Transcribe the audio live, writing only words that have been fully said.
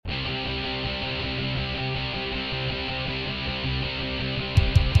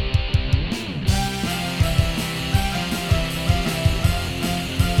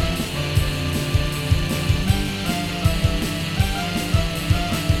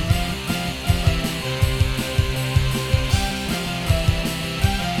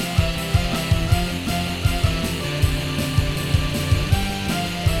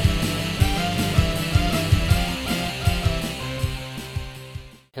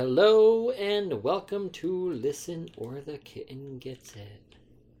Hello and welcome to Listen or the Kitten Gets It.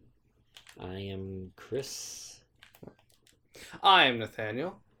 I am Chris. I am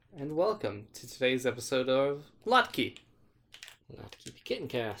Nathaniel, and welcome to today's episode of Lotkey. Latke the Kitten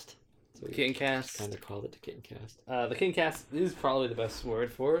Cast. So we Kitten Cast. kind of called it the Kitten Cast. The Kitten Cast is probably the best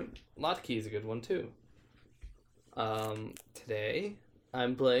word for it. Lotkey is a good one too. Today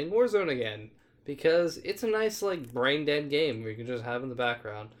I'm playing Warzone again because it's a nice brain dead game where you can just have in the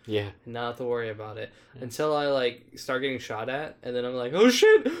background. Yeah. And not have to worry about it until I start getting shot at, and then I'm like, oh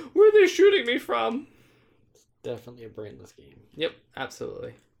shit, where are they shooting me from? It's definitely a brainless game. Yep,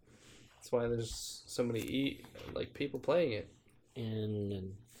 absolutely. That's why there's so many people playing it.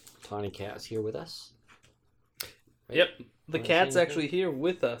 And Tawny Cat's here with us. Right? Yep, the Wanna cat's say actually anything? here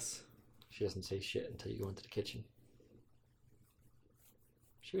with us. She doesn't say shit until you go into the kitchen.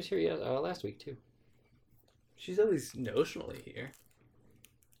 She was here last week too. She's at least notionally here.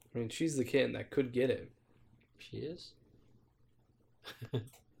 I mean, she's the kitten that could get it. She is.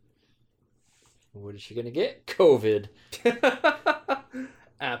 What is she gonna get? COVID.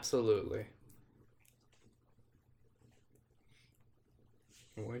 Absolutely.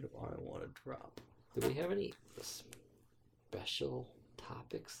 Where do I want to drop? Do we have any special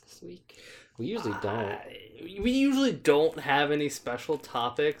topics this week? We usually don't. We usually don't have any special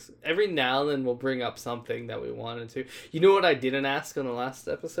topics. Every now and then we'll bring up something that we wanted to. You know what I didn't ask on the last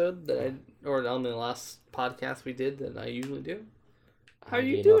episode or on the last podcast we did that I usually do? How are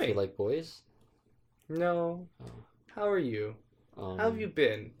you Do you know if doing? you like boys? No. Oh. How are you? How How have you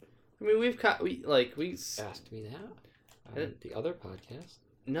been? I mean, we asked me that on the other podcast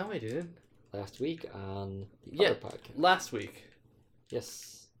No, I didn't. last week on the Yeah. other podcast. Last week,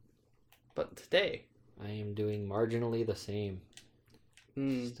 Yes, but today. I am doing marginally the same.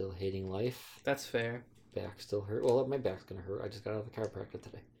 Still hating life. That's fair. Back still hurt. Well, my back's gonna hurt. I just got out of the chiropractor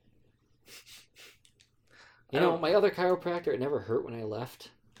today. My other chiropractor, it never hurt when I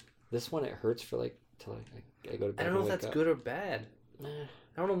left. This one, it hurts for till I go to bed. I don't know if and that's wake up. good or bad. Nah,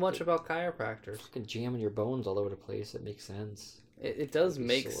 I don't know much about chiropractors. fucking jamming your bones all over the place. It makes sense. It does Be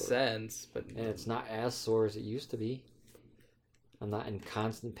make sore. sense, but And it's not as sore as it used to be. I'm not in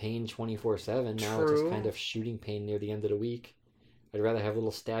constant pain 24/7. Now it's just True. kind of shooting pain near the end of the week. I'd rather have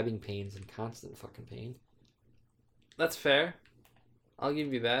little stabbing pains than constant fucking pain. that's fair. I'll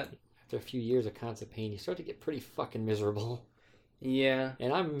give you that. After a few years of constant pain, you start to get pretty fucking miserable. Yeah.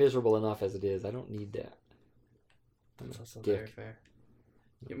 And I'm miserable enough as it is. I don't need that. I'm That's also a very dick. fair.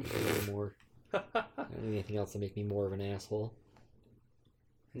 I don't need more. I don't need anything else to make me more of an asshole.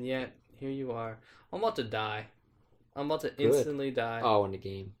 And yet, here you are. I'm about to die. I'm about to Good. instantly die. Oh, in the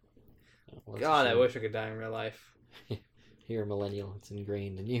game. Oh, well, that's a God, I shame. wish I could die in real life. You're a millennial. It's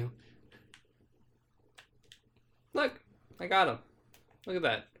ingrained in you. Look, I got him. Look at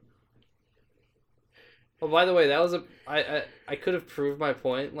that. Oh, by the way, that was I could have proved my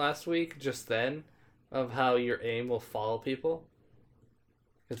point last week just then of how your aim will follow people.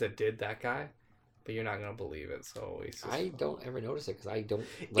 Because it did that guy. But you're not going to believe it, so it's just... I don't ever notice it because I don't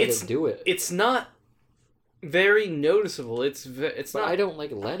let it do it. It's not very noticeable. It's But not... I don't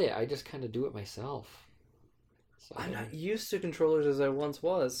let it. I just kind of do it myself. So I'm not used to controllers as I once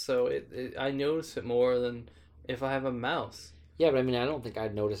was, so I notice it more than if I have a mouse. Yeah, but I mean, I don't think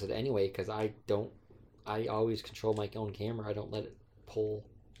I'd notice it anyway because I always control my own camera. I don't let it pull.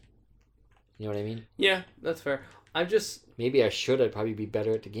 You know what I mean? Yeah, that's fair. I'm just... Maybe I should. I'd probably be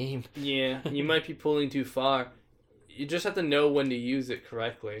better at the game. Yeah, you might be pulling too far. You just have to know when to use it You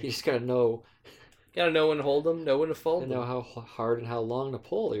correctly. just gotta know, Gotta know when to hold them, know when to fold know them. how hard and how long to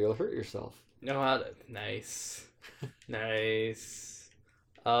pull, or you'll hurt yourself. Know how to... Nice. Nice.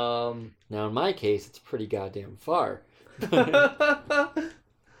 Now, in my case, it's pretty goddamn far.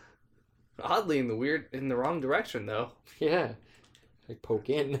 Oddly in the wrong direction though. Yeah, I poke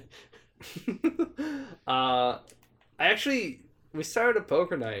in. We started a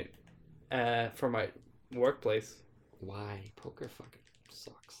poker night for my workplace. Why? Poker fucking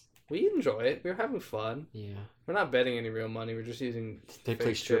sucks. We enjoy it. We're having fun. Yeah, We're not betting any real money. We're just using they play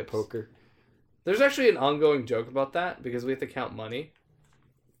fake strip chips. poker. There's actually an ongoing joke about that because we have to count money.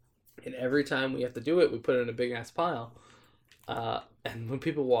 And every time we have to do it, we put it in a big ass pile. And when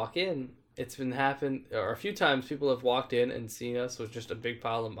people walk in, it's been happened, or a few times people have walked in and seen us with just a big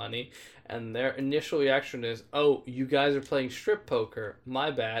pile of money. And their initial reaction is, oh, you guys are playing strip poker.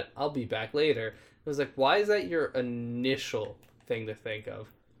 My bad. I'll be back later. It was like, why is that your initial thing to think of?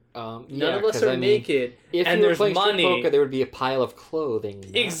 None of us are naked, if and you were there's playing money. strip poker, there would be a pile of clothing.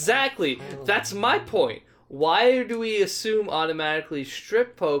 not Exactly. a pile of That's my money. point. Why do we assume automatically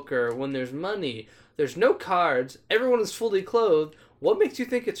strip poker when there's money? There's no cards. Everyone is fully clothed. What makes you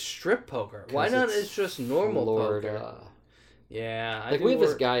think it's strip poker? Why 'Cause not? it's It's just normal poker. Florida. Yeah, Like, we have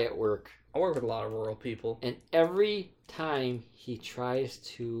this guy at work, I work with a lot of rural people. and every time he tries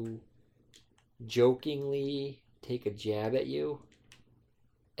to jokingly take a jab at you,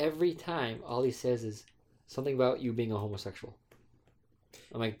 every time all he says is something about you being a homosexual.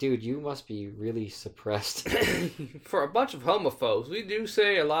 I'm like, dude, you must be really suppressed. For a bunch of homophobes, we do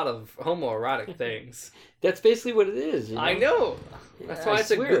say a lot of homoerotic things. That's basically what it is. You know? I know. That's why I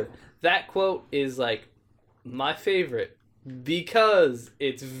it's a swear. good. That quote is like my favorite because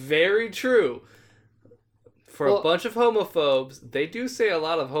it's very true. For a Well- bunch of homophobes, they do say a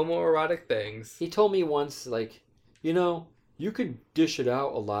lot of homoerotic things. He told me once, like, you can dish it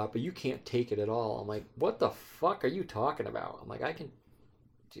out a lot, but you can't take it at all. I'm like, what the fuck are you talking about? I'm like, I can,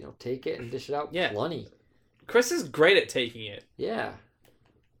 take it and dish it out Yeah. plenty. Chris is great at taking it. Yeah.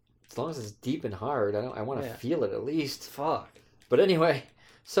 As long as it's deep and hard, I want to Yeah. feel it at least. Fuck. But anyway,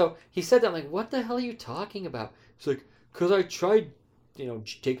 so he said that. I'm like, what the hell are you talking about? He's like, because I tried,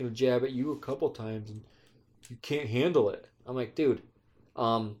 taking a jab at you a couple times and you can't handle it. I'm like, dude,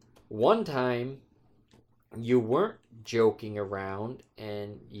 one time you weren't joking around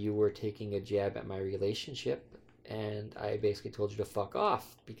and you were taking a jab at my relationship, and I basically told you to fuck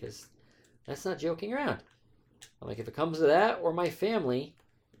off because that's not joking around. I'm like, if it comes to that or my family,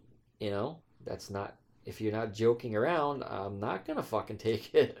 that's not, if you're not joking around, I'm not gonna fucking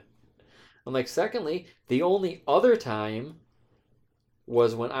take it. I'm like, secondly, the only other time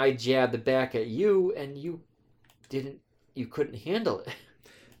was when I jabbed back at you and you couldn't handle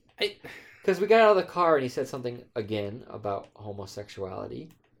it. Because we got out of the car and he said something again about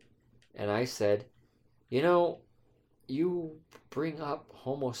homosexuality. And I said, you bring up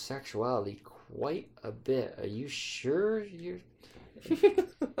homosexuality quite a bit. Are you sure you're...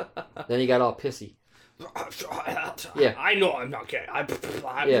 Then he got all pissy. Yeah. I know I'm not gay. I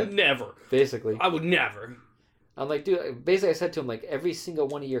Yeah. would never. Basically. I would never. I'm like, dude, basically I said to him, like, every single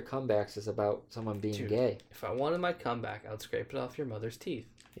one of your comebacks is about someone being Dude. gay. If I wanted my comeback, I would scrape it off your mother's teeth.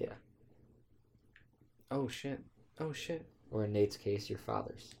 Yeah. Oh shit. Oh shit. Or in Nate's case, your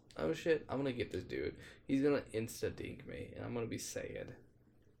father's. Oh shit. I'm gonna get this dude. He's gonna insta-dink me, and I'm gonna be sad.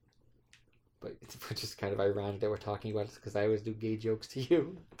 But it's just kind of ironic that we're talking about this because I always do gay jokes to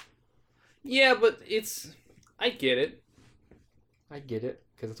you. Yeah, but I get it. I get it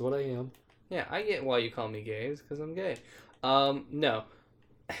because it's what I am. Yeah, I get why you call me gay. It's because I'm gay. No.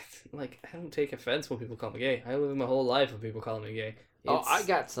 Like, I don't take offense when people call me gay. I live my whole life when people call me gay. I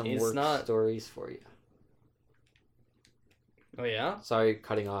got some it's work not- stories for you. Oh, yeah? Sorry,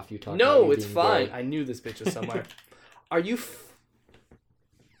 cutting off you talking. No, about you it's being fine. gay. I knew this bitch was somewhere. Are you...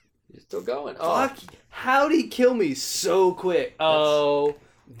 You're still going. Fuck. How'd he kill me so quick? Oh,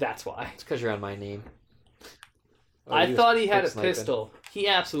 that's why. It's because you're on my name. I thought he had a sniping. pistol. He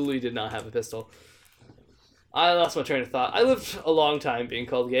absolutely did not have a pistol. I lost my train of thought. I lived a long time being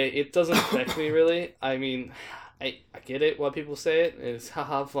called gay. It doesn't affect me really. I mean, I get it why people say it. It's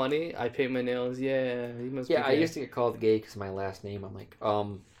haha funny. I paint my nails. Yeah, he must be Yeah, I gay. used to get called gay because my last name. I'm like,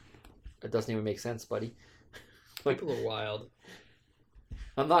 it doesn't even make sense, buddy. People are wild.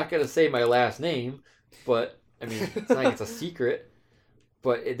 I'm not gonna say my last name, but I mean, it's not like it's a secret.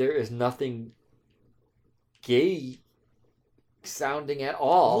 But there is nothing gay sounding at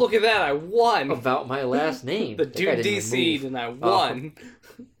all. Look at that! I won. About my last name. The That guy dude didn't even DC'd move. and I won.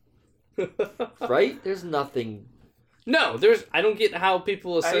 Right? There's nothing. No, I don't get how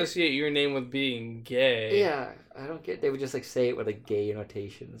people associate your name with being gay. Yeah, I don't get. They would just like say it with a gay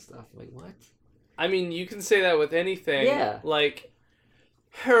notation and stuff. I'm like, what? I mean, you can say that with anything. Yeah. Like,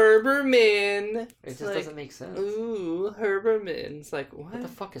 Herberman. It It's just like, doesn't make sense. ooh, Herberman. It's like, what? What the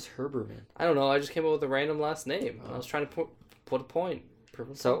fuck is Herberman? I don't know. I just came up with a random last name. I was trying to put a point.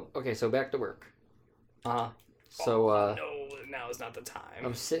 So okay, so back to work. Uh-huh. So No, now is not the time.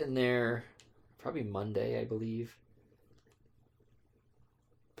 I'm sitting there, probably Monday, I believe.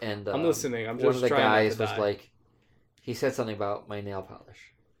 And I'm listening. I'm one just of the trying not guys to was die. like, he said something about my nail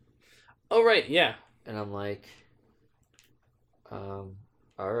polish, Oh, right. Yeah. and I'm like, all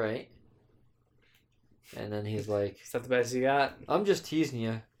right. And then he's like, Is that the best you got? I'm just teasing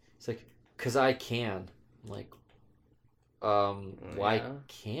you. It's like, 'cause I can. I'm like, why Yeah.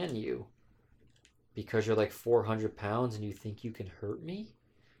 can you? Because you're like 400 pounds and you think you can hurt me?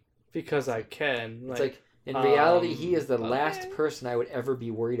 Because I can. It's like, in reality, he is the okay. last person I would ever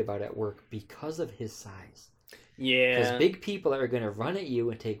be worried about at work because of his size. Yeah. Because big people are going to run at you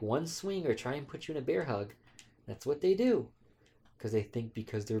and take one swing or try and put you in a bear hug. That's what they do. Because they think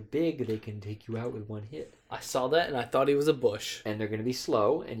because they're big, they can take you out with one hit. I saw that and I thought he was a bush. And they're going to be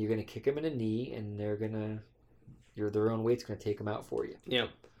slow, and you're going to kick them in the knee, and they're going to their own weight's going to take them out for you. Yeah.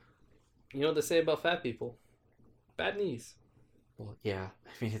 You know what they say about fat people? Bad knees. Well, yeah.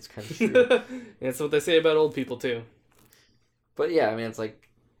 I mean, it's kind of true. That's what they say about old people, too. But yeah, I mean, it's like,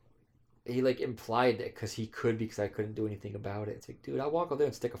 he like implied that because he could because I couldn't do anything about it. It's like, dude, I'll walk over there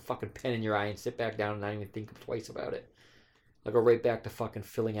and stick a fucking pen in your eye and sit back down and not even think twice about it. I'll go right back to fucking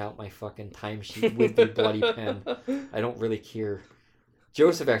filling out my fucking timesheet with your bloody pen. I don't really care.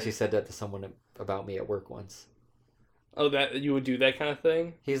 Joseph actually said that to someone about me at work once. Oh, that you would do that kind of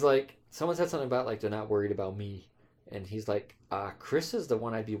thing? He's like, someone said something about like they're not worried about me. And he's like, Chris is the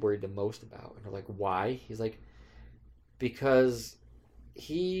one I'd be worried the most about. And they're like, why? He's like, because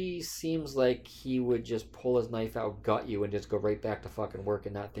he seems like he would just pull his knife out, gut you, and just go right back to fucking work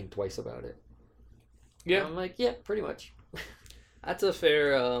and not think twice about it. Yeah. And I'm like, yeah, pretty much. That's a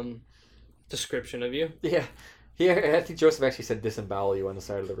fair description of you. Yeah. Yeah, I think Joseph actually said disembowel you on the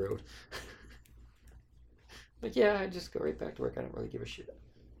side of the road. But yeah, I just go right back to work. I don't really give a shit.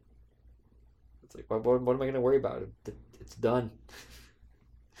 It's like, what am I going to worry about? It's done.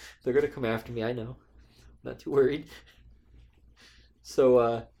 They're going to come after me, I know. Not too worried.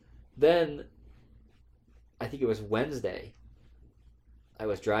 So then, I think it was Wednesday, I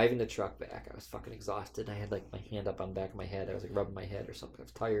was driving the truck back. I was fucking exhausted. I had like my hand up on the back of my head. I was like rubbing my head or something. I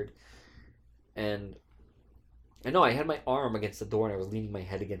was tired. And I know I had my arm against the door and I was leaning my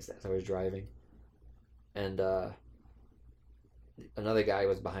head against it as I was driving. And another guy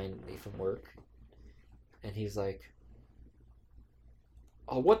was behind me from work. And he's like,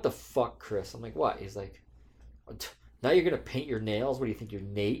 oh, what the fuck, Chris? I'm like, what? He's like, now you're going to paint your nails? What do you think, you're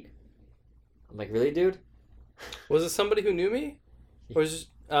Nate? I'm like, really, dude? Was it somebody who knew me? Or was it just...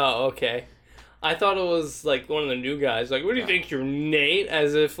 Oh, okay. I thought it was like one of the new guys. Like, what do you think, you're Nate?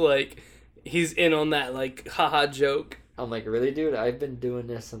 As if like he's in on that like haha joke. I'm like, really, dude? I've been doing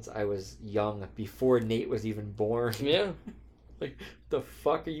this since I was young, before Nate was even born. Yeah. Like, the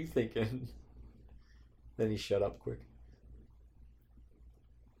fuck are you thinking? Then he shut up quick.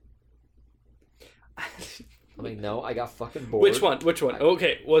 I'm like, no, I got fucking bored. Which one?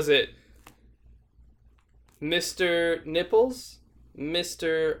 Okay, was it Mr. Nipples?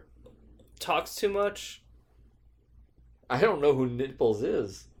 Mr. Talks Too Much? I don't know who Nipples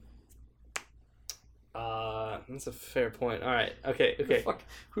is. That's a fair point. All right. Okay. Fuck,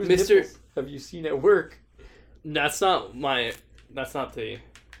 who's Mr. Nipples have you seen at work? That's not the...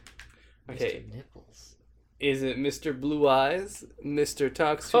 Okay. Mr. Nipples. Is it Mr. Blue Eyes? Mr.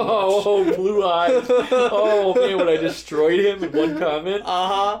 Talks Too Much? Oh, Blue Eyes. Oh, man, when I destroyed him in one comment.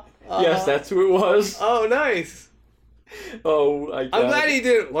 Uh-huh. Yes, that's who it was. Oh, nice. Oh, my God. I'm glad he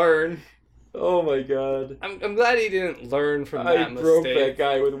didn't learn. Oh, my God. I'm glad he didn't learn from that mistake. I broke that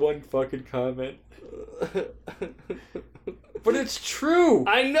guy with one fucking comment. But it's true.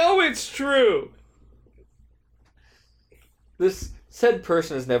 I know it's true. This said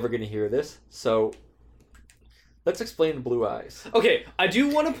person is never going to hear this, so let's explain Blue Eyes. Okay, I do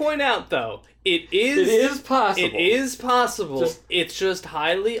want to point out though, it is possible. It is possible. It's just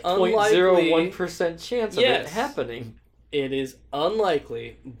highly unlikely. 0.01% chance of it happening. It is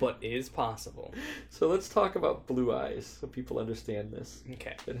unlikely, but is possible. So let's talk about Blue Eyes so people understand this.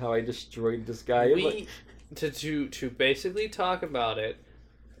 Okay. And how I destroyed this guy. To basically talk about it,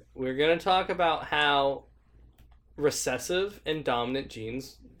 we're going to talk about how recessive and dominant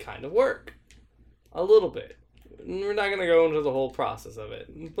genes kind of work. A little bit. We're not going to go into the whole process of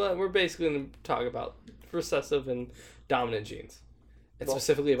it, but we're basically going to talk about recessive and dominant genes. And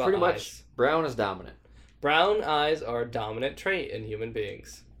specifically about pretty eyes. Much, brown is dominant. Brown eyes are a dominant trait in human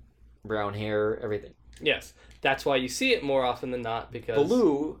beings. Brown hair, everything. Yes. That's why you see it more often than not, because...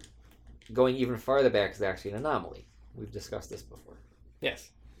 Blue, going even farther back, is actually an anomaly. We've discussed this before.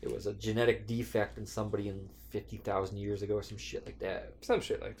 Yes. It was a genetic defect in somebody in 50,000 years ago or some shit like that. Some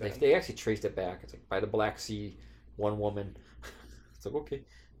shit like that. They actually traced it back. It's like by the Black Sea, one woman. It's like, okay.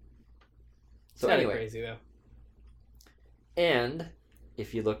 So it's anyway. Crazy, though. And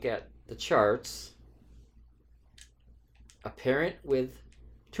if you look at the charts...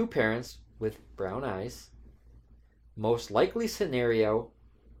 two parents with brown eyes, most likely scenario,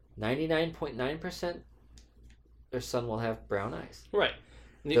 99.9% their son will have brown eyes. Right.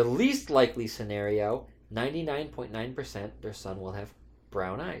 The least likely scenario, 99.9% their son will have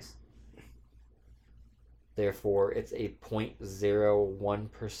brown eyes. Therefore, it's a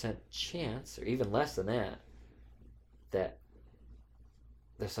 0.01% chance, or even less than that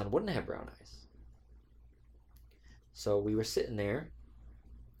their son wouldn't have brown eyes. So we were sitting there,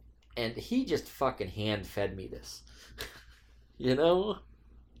 and he just fucking hand-fed me this. You know?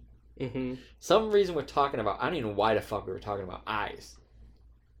 Mm-hmm. Some reason we're talking about... I don't even know why the fuck we were talking about eyes.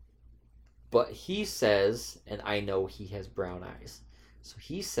 But he says, and I know he has brown eyes. So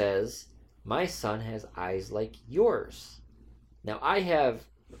he says, my son has eyes like yours. Now I have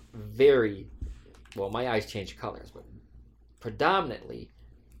my eyes change colors, but predominantly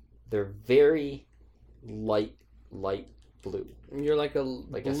they're very light blue. You're like a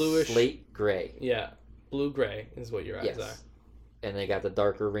bluish a slate gray. Yeah, blue-gray is what your eyes are. And they got the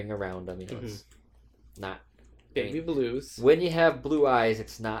darker ring around them. It's not... Baby blues. When you have blue eyes,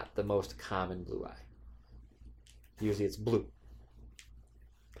 it's not the most common blue eye. Usually it's blue.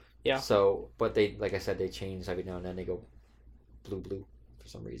 Yeah. So, but they, like I said, they change every now and then. They go blue for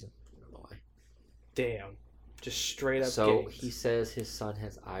some reason. I don't know why. Damn. Just straight up So games. he says his son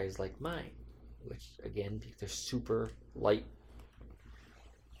has eyes like mine, which, again, they're super light.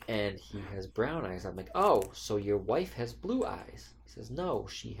 And he has brown eyes. I'm like, oh, so your wife has blue eyes. He says, no,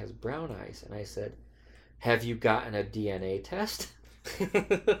 she has brown eyes. And I said, have you gotten a DNA test?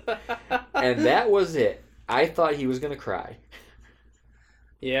 And that was it. I thought he was going to cry.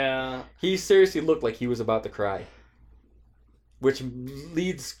 Yeah. He seriously looked like he was about to cry. Which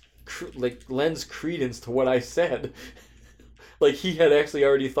lends credence to what I said. Like he had actually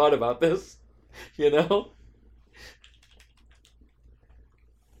already thought about this. You know?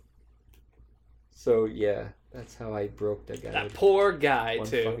 So, yeah. That's how I broke the guy. That poor guy,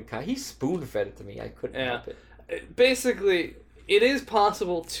 too. He spoon-fed it to me. I couldn't help it. Basically, it is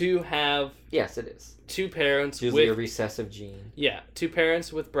possible to have... Yes, it is. Two parents it's usually a recessive gene. Yeah, two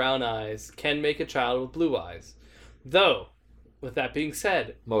parents with brown eyes can make a child with blue eyes. Though, with that being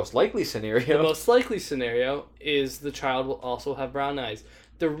said... Most likely scenario. The most likely scenario is the child will also have brown eyes.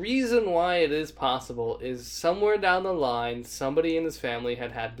 The reason why it is possible is somewhere down the line, somebody in his family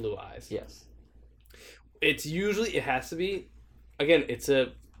had blue eyes. Yes. It has to be, again, it's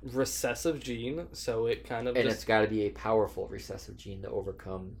a recessive gene, so it kind of... And it's got to be a powerful recessive gene to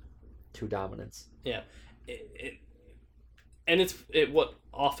overcome two dominants. Yeah. What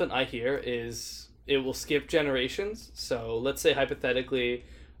often I hear is it will skip generations. So let's say hypothetically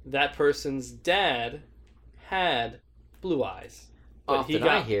that person's dad had blue eyes. But often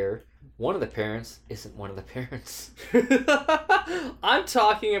I hear one of the parents isn't one of the parents. I'm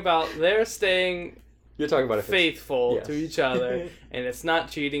talking about they're staying... You're talking about faithful to each other, and it's not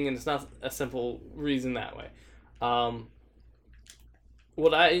cheating, and it's not a simple reason that way.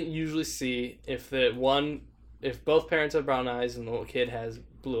 What I usually see if both parents have brown eyes and the kid has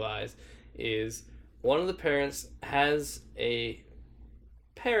blue eyes, is one of the parents has a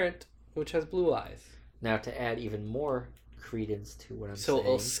parent which has blue eyes. Now, to add even more credence to what I'm saying, so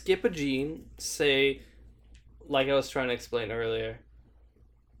it'll skip a gene. Say, like I was trying to explain earlier.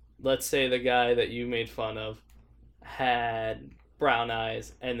 Let's say the guy that you made fun of had brown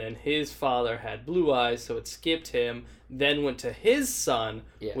eyes, and then his father had blue eyes, so it skipped him, then went to his son,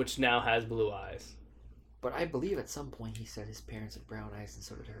 which now has blue eyes. But I believe at some point he said his parents had brown eyes, and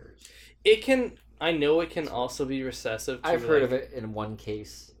so did hers. I know it can also be recessive. I've heard of it in one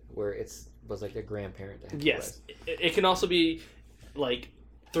case where was like a grandparent that had blue eyes. It can also be like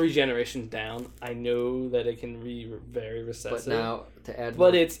 3 generations down. I know that it can be very recessive. But now to add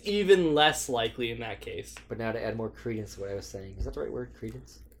But it's even less likely in that case. But now to add more credence to what I was saying. Is that the right word?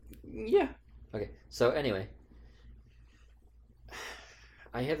 Credence? Yeah. Okay. So anyway.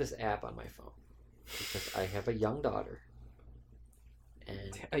 I have this app on my phone. Because I have a young daughter.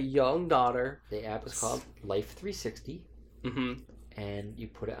 And a young daughter. The app is called Life 360. Mm-hmm. And you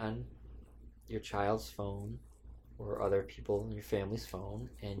put it on your child's phone or other people in your family's phone,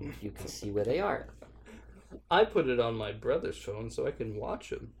 and you can see where they are. I put it on my brother's phone so I can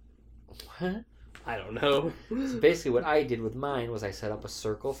watch him. What? I don't know. So basically what I did with mine was I set up a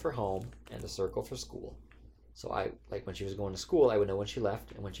circle for home and a circle for school. So when she was going to school, I would know when she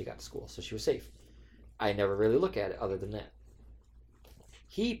left and when she got to school, so she was safe. I never really look at it other than that.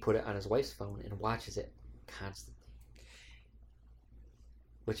 He put it on his wife's phone and watches it constantly.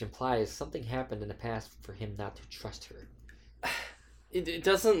 Which implies something happened in the past for him not to trust her. It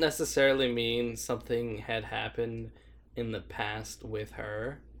doesn't necessarily mean something had happened in the past with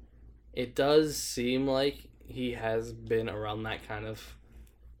her. It does seem like he has been around that kind of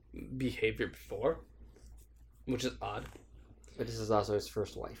behavior before, which is odd. But this is also his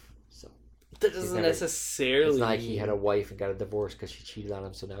first wife, so... That doesn't necessarily... It's not like he had a wife and got a divorce because she cheated on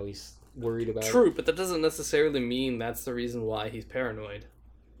him, so now he's worried about it. True, but that doesn't necessarily mean that's the reason why he's paranoid.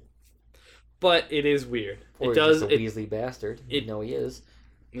 But it is weird. Or he's just a Weasley bastard. You know he is.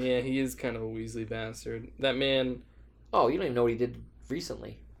 Yeah, he is kind of a Weasley bastard. That man... Oh, you don't even know what he did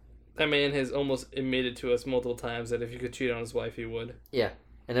recently. That man has almost admitted to us multiple times that if he could cheat on his wife, he would. Yeah.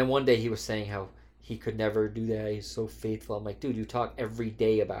 And then one day he was saying how he could never do that. He's so faithful. I'm like, dude, you talk every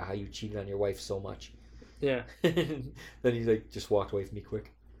day about how you cheated on your wife so much. Yeah. Then he like just walked away from me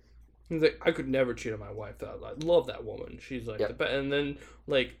quick. He's like, I could never cheat on my wife. I love that woman. She's like Yep. the best. And then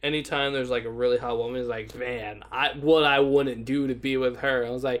like anytime there's like a really hot woman, he's like, man, what I wouldn't do to be with her. I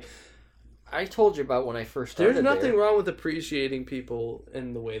was like, I told you about when I first started. there's nothing there. wrong with appreciating people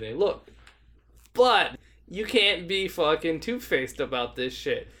in the way they look, but you can't be fucking two-faced about this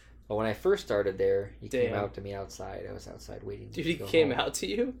shit. But when I first started there, he came Damn. out to me outside. I was outside waiting. Dude, to he go came home. out to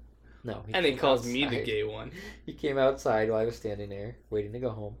you, No, and he came calls me the outside. gay one. He came outside while I was standing there waiting to go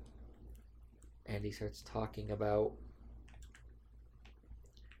home, and he starts talking about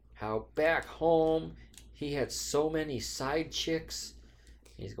how back home he had so many side chicks.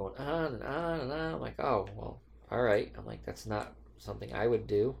 He's going on and on and on. I'm like, oh, well, all right. I'm like, that's not something I would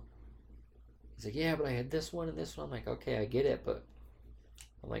do. He's like, yeah, but I had this one and this one. I'm like, okay, I get it, but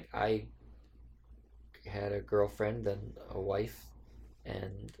I'm like, I had a girlfriend and a wife,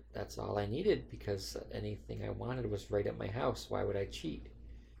 and that's all I needed because anything I wanted was right at my house. Why would I cheat?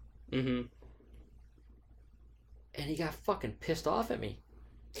 Mm-hmm. And he got fucking pissed off at me.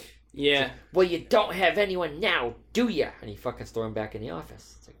 Yeah. Well, you don't have anyone now, do ya? And he fucking stormed back in the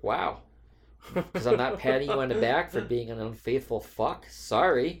office. It's like, wow. Because I'm not patting you on the back for being an unfaithful fuck.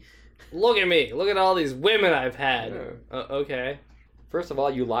 Sorry. Look at me. Look at all these women I've had. Yeah. Okay. First of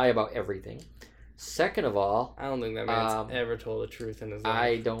all, you lie about everything. Second of all, I don't think that man's ever told the truth in his life.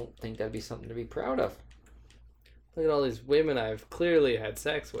 I don't think that'd be something to be proud of. Look at all these women I've clearly had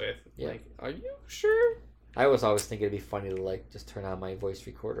sex with. Yeah. Like, are you sure? I was always thinking it'd be funny to like just turn on my voice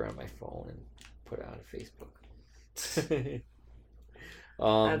recorder on my phone and put it on Facebook.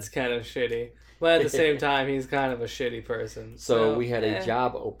 That's kind of shitty. But at the same time, he's kind of a shitty person. So we had a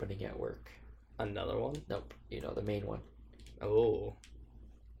job opening at work. Another one? Nope, the main one Oh.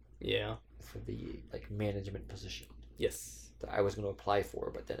 Yeah. for the like management position Yes. that I was going to apply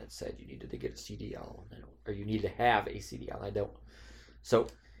for, but then it said you needed to get a CDL or you need to have a CDL. And I don't. So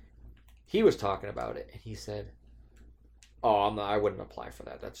he was talking about it, and he said, "Oh, I wouldn't apply for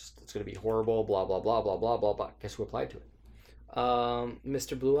that. It's going to be horrible. Blah blah blah blah blah blah blah." Guess who applied to it?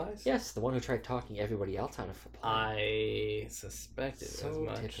 Mr. Blue Eyes? Yes, the one who tried talking everybody else out of applying. I suspected as So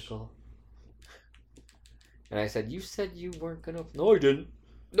much. typical. And I said, "You said you weren't gonna." No, I didn't.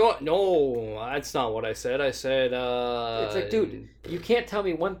 No, that's not what I said. I said, It's like, dude, you can't tell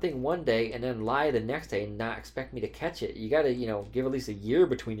me one thing one day and then lie the next day and not expect me to catch it. You gotta, give at least a year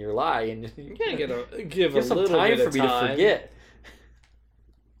between your lie and you can't give a some little time bit for of me time. to forget.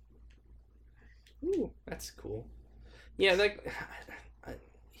 Ooh, that's cool. Yeah, like,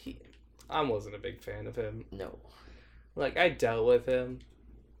 I wasn't a big fan of him. No, Like, I dealt with him.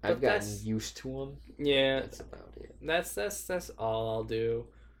 I've But gotten that's- used to him. Yeah, That's about it. that's all I'll do.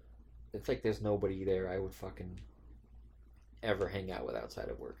 It's like there's nobody there I would fucking ever hang out with outside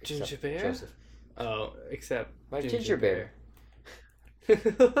of work. Ginger except Bear? Joseph. Oh, except My ginger bear.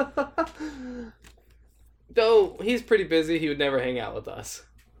 Though he's pretty busy, he would never hang out with us.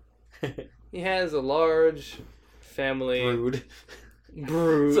 He has a large family Brood.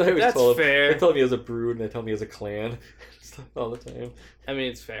 brood. So I always That's told him- fair. They told me as a brood and they told me as a clan. Stuff all the time. I mean,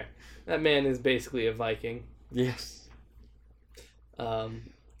 it's fair. That man is basically a Viking. Yes.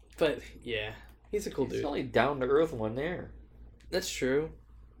 But yeah, he's a cool He's dude. the only down to earth one there. That's true.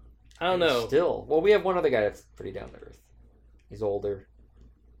 I don't And know. Still. Well, we have one other guy that's pretty down to earth. He's older.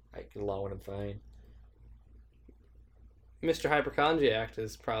 I get along with him fine. Mr. Hypochondriac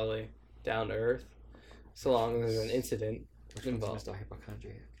is probably down to earth, so long as there's an incident Which one's involved. Mr.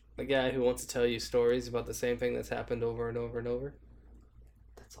 Hypochondriac? The guy who wants to tell you stories about the same thing that's happened over and over and over.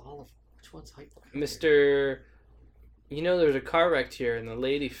 That's all of them. Which one's Hypochondriac? Mr. You know, there's a car wrecked here, and the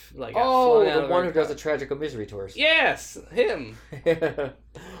lady got Oh, flung out the of one her who does car. the Tragical Misery tours. Yes, him.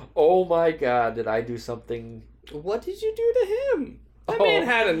 Oh my god, did I do something? What did you do to him? That Oh. man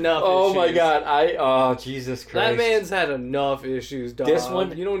had enough. Oh my issues. god, oh Jesus Christ. That man's had enough issues, dog. This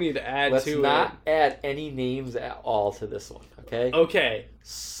one- you don't need to add Let's to not add any names at all to this one, okay? it. Okay,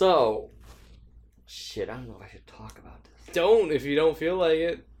 So, shit, I don't know if I should talk about this. don't if you don't feel like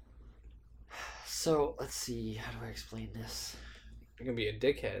it. So, let's see, how do I explain this? You're gonna be a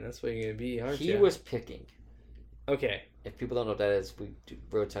dickhead. That's what you're gonna be, aren't He you? was picking. Okay. If people don't know what that is, we do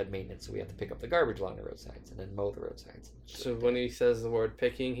roadside maintenance, so we have to pick up the garbage along the roadsides and then mow the roadsides. And shit So like when that. he says the word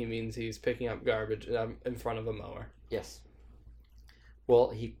picking, he means he's picking up garbage in front of a mower. Yes.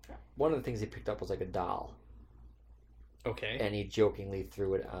 Well, one of the things he picked up was like a doll, Okay. and he jokingly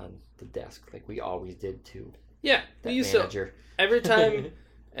threw it on the desk, like we always did to Yeah. that We used to manager. every time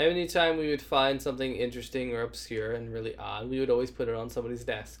Anytime we would find something interesting or obscure and really odd, we would always put it on somebody's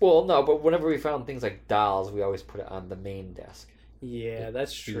desk. Well, no, but whenever we found things like dolls, we always put it on the main desk. Yeah,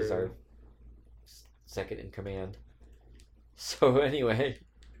 that's He was true. our second in command. So anyway,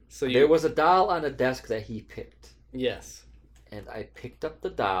 So there was a doll on a desk that he picked. Yes. And I picked up the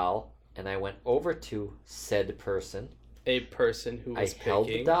doll, and I went over to said person. A person who was I held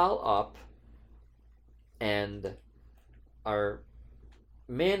the picking. doll up, and our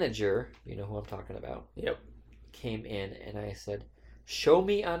manager, you know who I'm talking about, Yep. came in, and I said, "Show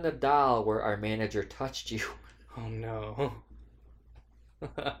me on the doll where our manager touched you." Oh no.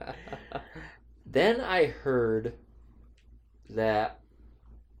 Then I heard that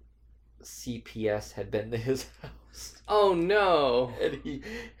CPS had been to his house, Oh no. and he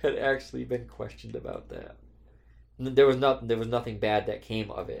had actually been questioned about that. There was nothing bad that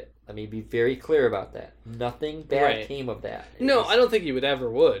came of it. Let me be very clear about that. Nothing bad Right. came of that. No, I don't think you would ever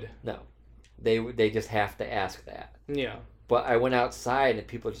would. No, they just have to ask that. Yeah. But I went outside and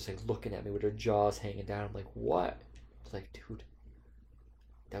people were just like looking at me with their jaws hanging down. I'm like, what? It's like, dude,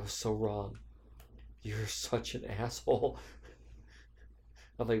 that was so wrong. You're such an asshole.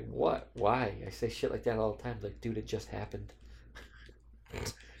 I'm like, what? Why? I say shit like that all the time. Like, dude, it just happened.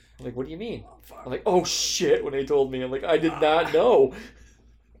 I'm like, what do you mean? I'm like, oh shit, when they told me. I'm like, I did not know.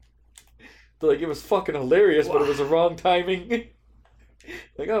 They're like, it was fucking hilarious, but it was the wrong timing.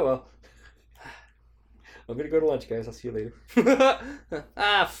 Like, oh well. I'm gonna go to lunch, guys. I'll see you later.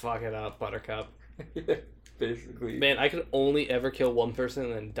 Fuck it up, Buttercup. Basically. Man, I could only ever kill one person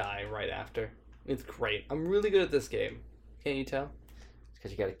and then die right after. It's great. I'm really good at this game. Can't you tell? It's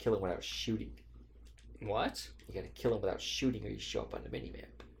because you gotta kill him without shooting. What? You gotta kill him without shooting or you show up on the minimap.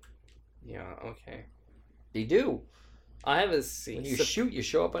 Yeah, okay. They do. I haven't seen... When you shoot, you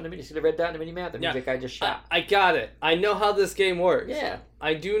show up on the minimap. See the red dot on the minimap? That means Yeah. that guy just shot. I got it. I know how this game works. Yeah.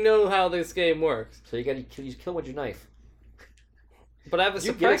 I do know how this game works. So you gotta kill, you kill with your knife. But I have a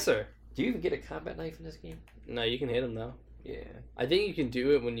You get it. suppressor. Do you even get a combat knife in this game? No, you can hit him though. Yeah. I think you can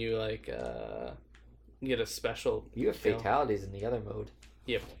do it when you get a special. You have kill. fatalities in the other mode.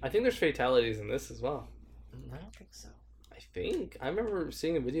 Yep. I think there's fatalities in this as well. I don't think so. I think I remember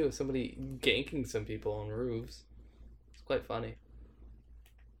seeing a video of somebody ganking some people on roofs. It's quite funny.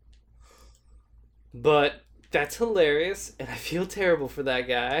 But that's hilarious, and I feel terrible for that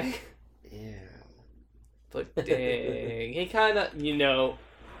guy. Yeah. But dang, he kind of,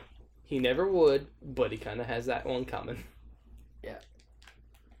 he never would, but he kind of has that one coming. Yeah.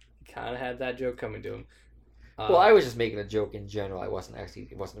 He kind of had that joke coming to him. Well, I was just making a joke in general. It wasn't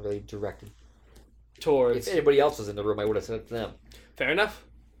really directed. Towards. If anybody else was in the room, I would have said it to them. Fair enough.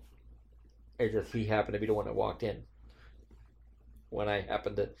 It's just he happened to be the one that walked in. When I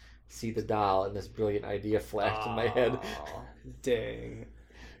happened to see the doll and this brilliant idea flashed in my head. Aw, dang.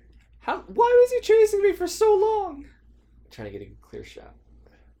 Why was he chasing me for so long? Trying to get a clear shot.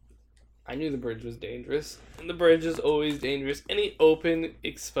 I knew the bridge was dangerous. And the bridge is always dangerous. Any open,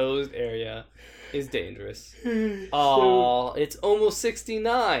 exposed area is dangerous. Oh, it's almost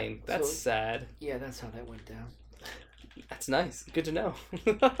 69. That's So- sad. Yeah, that's how that went down. That's nice. Good to know.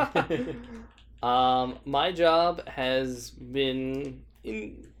 My job has been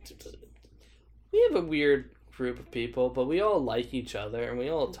we have a weird group of people, but we all like each other and we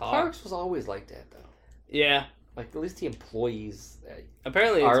all talk. Parks was always like that, though. Yeah. Like, at least the employees.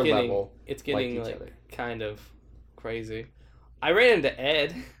 Apparently Our it's getting level like each other. kind of crazy. I ran into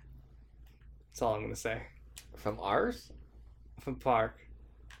Ed. That's all I'm gonna say. From ours? From Park.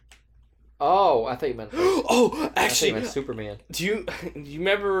 Oh, I thought you meant. Oh, I thought you actually, meant Superman. do you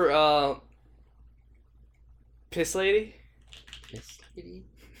remember Piss Lady? Yes, lady.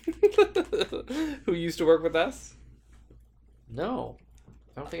 Who used to work with us? No,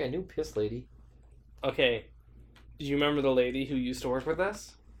 I don't think I knew Piss Lady. Okay. Do you remember the lady who used to work with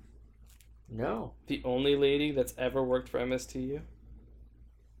us? No. The only lady that's ever worked for MSTU?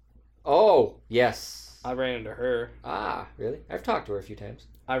 Oh, yes. I ran into her. Ah, really? I've talked to her a few times.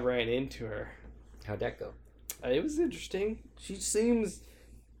 I ran into her. How'd that go? It was interesting. She seems...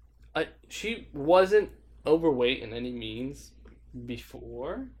 she wasn't overweight in any means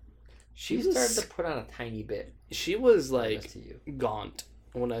before. She started to put on a tiny bit. She was like to you. gaunt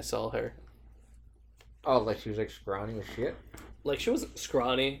when I saw her. Oh, like she was like scrawny as shit? Like she wasn't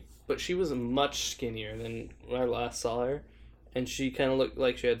scrawny, but she was much skinnier than when I last saw her. And she kind of looked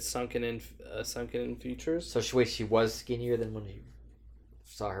like she had sunken in features. So she was skinnier than when you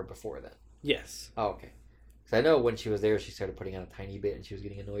saw her before then? Yes. Oh, okay. Because I know when she was there, she started putting on a tiny bit and she was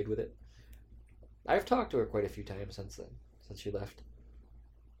getting annoyed with it. I've talked to her quite a few times since then, since she left.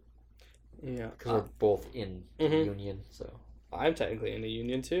 Yeah. Because we're both in the Mhm. union, so. I'm technically in a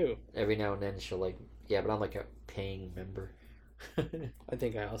union too. Every now and then she'll like, yeah, but I'm like a paying member. I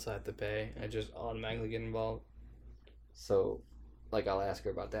think I also have to pay. I just automatically get involved. So, like, I'll ask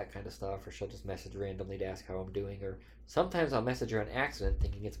her about that kind of stuff, or she'll just message randomly to ask how I'm doing, or sometimes I'll message her on accident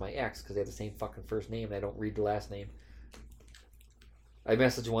thinking it's my ex because they have the same fucking first name and I don't read the last name. I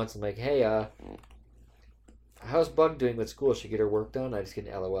messaged once, I'm like, hey, how's Bug doing with school? She get her work done? I just get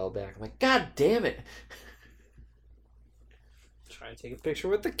an LOL back. I'm like, God damn it! Trying to take a picture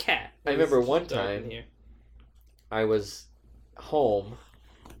with the cat. I remember one Dark in time here. I was home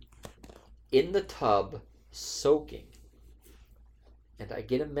in the tub soaking, and I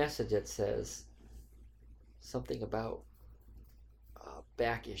get a message that says something about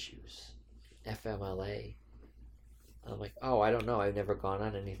back issues, FMLA. I'm like, oh, I don't know. I've never gone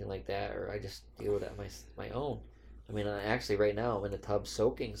on anything like that, or I just deal with it on my own. I mean, actually, right now I'm in the tub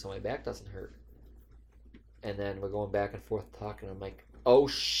soaking, so my back doesn't hurt. And then we're going back and forth talking. I'm like, oh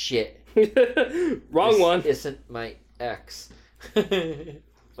shit, Wrong one. This isn't my ex.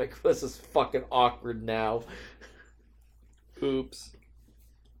 Like, this is fucking awkward now. Oops.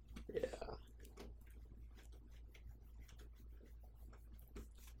 Yeah.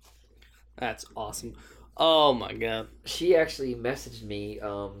 That's awesome. Oh my god. She actually messaged me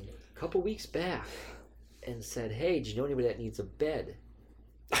a couple weeks back and said, hey, do you know anybody that needs a bed?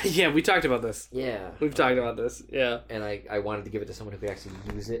 Yeah, we talked about this. Yeah. We've talked about this. Yeah. And I wanted to give it to someone who could actually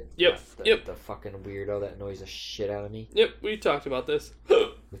use it. Yep. The fucking weirdo that annoys the shit out of me. Yep, we talked about this.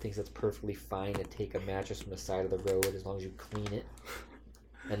 Who thinks it's perfectly fine to take a mattress from the side of the road as long as you clean it.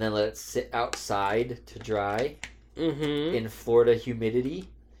 And then let it sit outside to dry. Mm-hmm. In Florida humidity.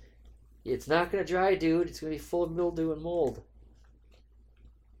 It's not going to dry, dude. It's going to be full of mildew and mold.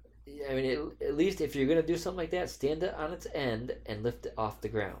 I mean, at least if you're going to do something like that, stand it on its end and lift it off the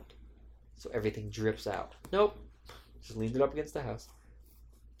ground. So everything drips out. Nope. Just leaned it up against the house.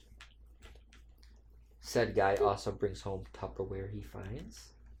 Said guy also brings home Tupperware he finds.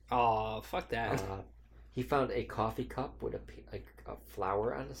 Oh, fuck that. He found a coffee cup with a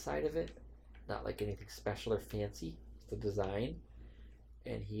flower on the side of it. Not like anything special or fancy. It's the design.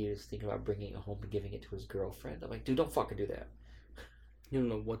 And he is thinking about bringing it home and giving it to his girlfriend. I'm like, dude, don't fucking do that. You don't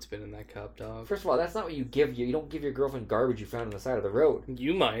know what's been in that cup, dog. First of all, that's not what you give. You don't give your girlfriend garbage you found on the side of the road.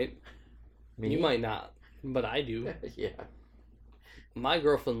 You might. Me? You might not. But I do. Yeah. My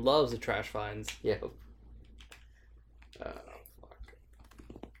girlfriend loves the trash finds. Yeah. Fuck.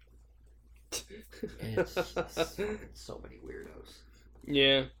 It's so many weirdos.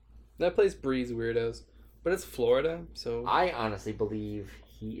 Yeah. That place breeds weirdos. But it's Florida, so... I honestly believe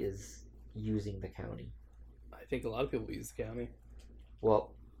he is using the county. I think a lot of people use the county.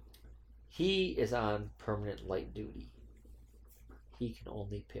 Well, he is on permanent light duty. He can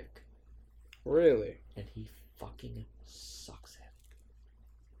only pick. Really? And he fucking sucks at it.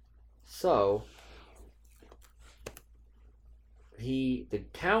 So, the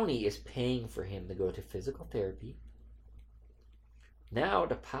county is paying for him to go to physical therapy. Now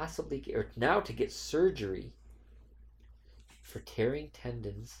to get surgery for tearing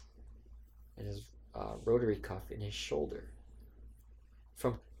tendons in his rotary cuff in his shoulder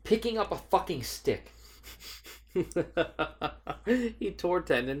from picking up a fucking stick. He tore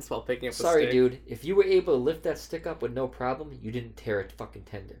tendons while picking up a stick. Sorry, dude. If you were able to lift that stick up with no problem, you didn't tear a fucking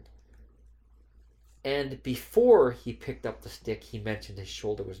tendon. And before he picked up the stick, he mentioned his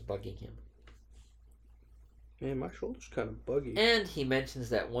shoulder was bugging him. Man, my shoulder's kind of buggy. And he mentions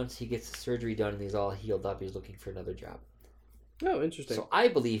that once he gets the surgery done and he's all healed up, he's looking for another job. Oh, interesting. So I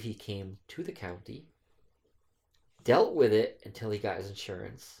believe he came to the county, dealt with it until he got his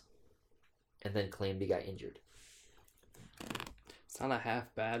insurance, and then claimed he got injured. It's not a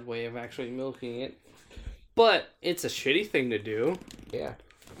half bad way of actually milking it. But it's a shitty thing to do. Yeah.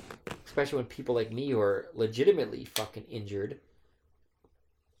 Especially when people like me who are legitimately fucking injured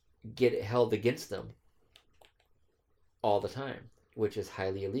get it held against them all the time, which is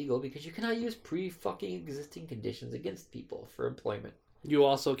highly illegal because you cannot use pre-fucking existing conditions against people for employment. You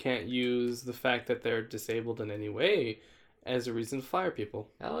also can't use the fact that they're disabled in any way as a reason to fire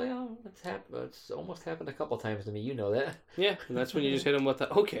people. Oh yeah, it's almost happened a couple times to me. You know that. Yeah, and that's when you just hit them with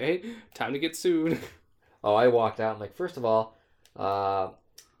the, okay, time to get sued. Oh, I walked out. I'm like, first of all,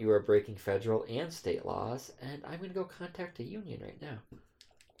 you are breaking federal and state laws, and I'm going to go contact a union right now.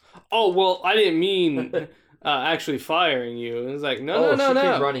 Oh, well, I didn't mean actually firing you. It was like, She no.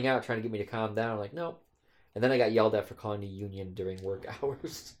 came running out trying to get me to calm down. I'm like, no. And then I got yelled at for calling the union during work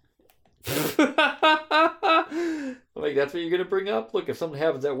hours. I'm like, that's what you're going to bring up? Look, if something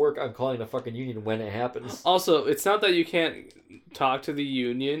happens at work, I'm calling the fucking union when it happens. Also, it's not that you can't talk to the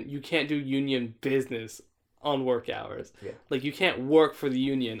union. You can't do union business on work hours. Yeah. Like, you can't work for the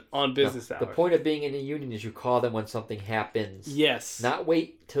union on business hours. The point of being in a union is you call them when something happens. Yes. Not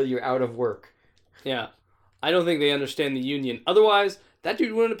wait till you're out of work. Yeah. I don't think they understand the union. Otherwise, that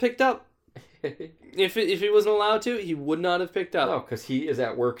dude wouldn't have picked up. If he wasn't allowed to, he would not have picked up. No, because he is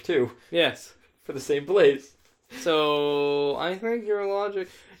at work too. Yes. For the same place. So, I think your logic...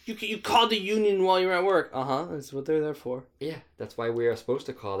 You called the union while you're at work. That's what they're there for. Yeah, that's why we are supposed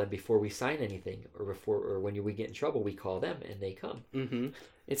to call them before we sign anything, or when we get in trouble, we call them and they come. Mm-hmm.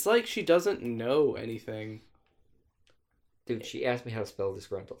 It's like she doesn't know anything. Dude, she asked me how to spell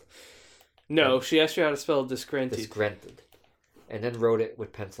disgruntled. No, she asked you how to spell disgruntled. Disgruntled. And then wrote it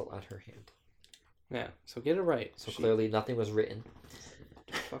with pencil on her hand. Yeah, so get it right. So clearly nothing was written.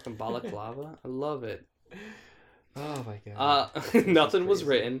 Fucking balaclava. I love it. Oh my god. Nothing was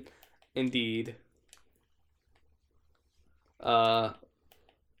written. Indeed. Yeah.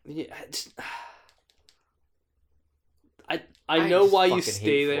 I know why you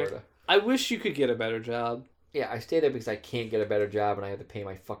stay there. Florida. I wish you could get a better job. Yeah, I stay there because I can't get a better job and I have to pay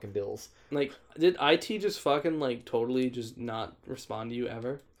my fucking bills. Like, did IT just fucking, like, totally just not respond to you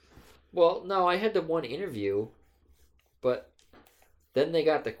ever? Well, no, I had the one interview, but then they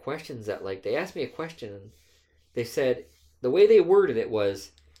got the questions that, like, they asked me a question and they said, the way they worded it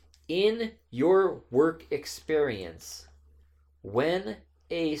was, in your work experience, when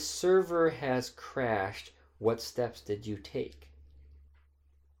a server has crashed, what steps did you take?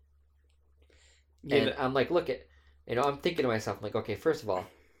 Yeah, and I'm like, I'm thinking to myself, I'm like, okay, first of all,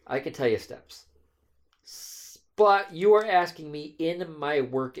 I can tell you steps. But you are asking me in my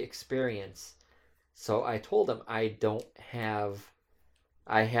work experience. So I told him I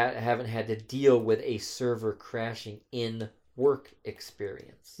haven't had to deal with a server crashing in work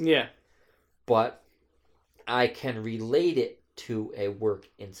experience. Yeah. But I can relate it to a work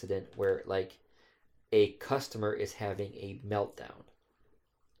incident where, like, a customer is having a meltdown.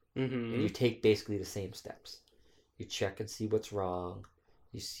 Mm-hmm. And you take basically the same steps. You check and see what's wrong.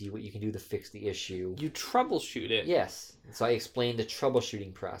 You see what you can do to fix the issue. You troubleshoot it. Yes. So I explained the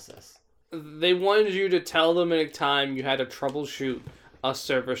troubleshooting process. They wanted you to tell them in a time you had to troubleshoot a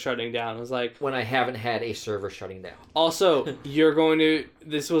server shutting down. It was like... when I haven't had a server shutting down. Also,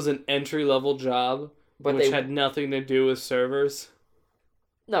 this was an entry-level job, but which had nothing to do with servers.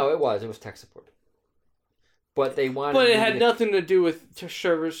 No, it was tech support. But they wanted... but it had nothing to do with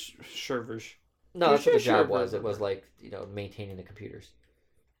servers. No, that's what the job was. It was like, maintaining the computers.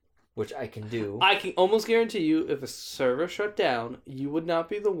 Which I can do. I can almost guarantee you, if a server shut down, you would not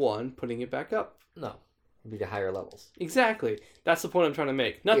be the one putting it back up. No. It'd be the higher levels. Exactly. That's the point I'm trying to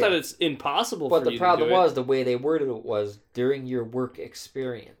make. Not that it's impossible for you to do it. But the problem was, the way they worded it was, during your work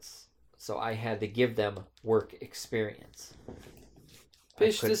experience. So I had to give them work experience.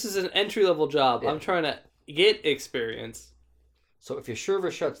 Bitch, this is an entry-level job. Yeah. I'm trying to get experience. So if your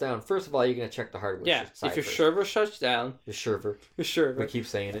server shuts down, first of all, you're going to check the hardware. Yeah, if your server shuts down... Your server. We keep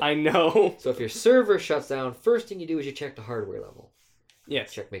saying it. I know. So if your server shuts down, first thing you do is you check the hardware level.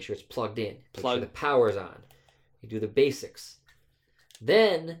 Yes. Make sure it's plugged in. Make sure the power's on. You do the basics.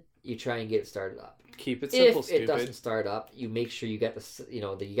 Then you try and get it started up. Keep it simple, If it doesn't start up, you make sure you got you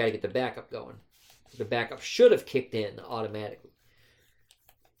got to get the backup going. The backup should have kicked in automatically.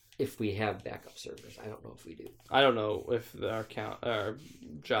 If we have backup servers. I don't know if we do. I don't know if our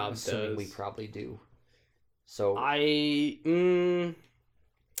job does. We probably do. So I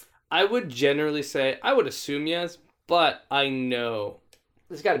would generally say, I would assume yes, but I know.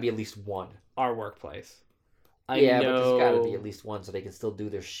 There's got to be at least one. Our workplace. But there's got to be at least one so they can still do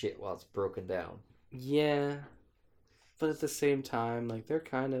their shit while it's broken down. Yeah. But at the same time, like, they're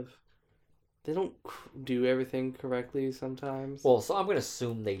kind of... They don't do everything correctly sometimes. Well, so I'm going to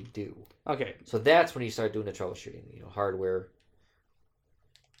assume they do. Okay. So that's when you start doing the troubleshooting. Hardware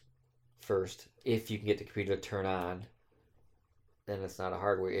first. If you can get the computer to turn on, then it's not a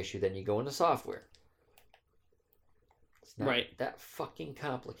hardware issue. Then you go into software. It's not that fucking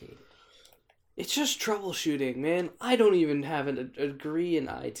complicated. It's just troubleshooting, man. I don't even have a degree in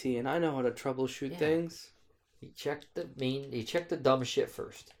IT, and I know how to troubleshoot things. You check the dumb shit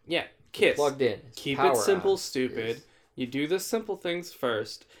first. Yeah. KISS. Plugged in. Keep it simple, stupid. You do the simple things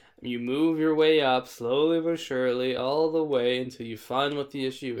first. You move your way up slowly but surely all the way until you find what the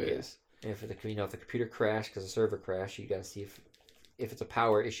issue is. And if the computer crashed because the server crashed, you got to see if it's a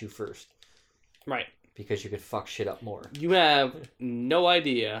power issue first. Right. Because you could fuck shit up more. You have no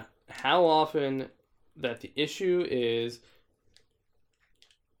idea how often that the issue is...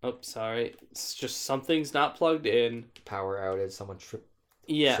 Oh, sorry. It's just something's not plugged in. Power outage, someone tripped.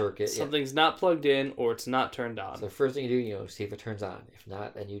 Circuit. Something's not plugged in or it's not turned on. So the first thing you do, see if it turns on. If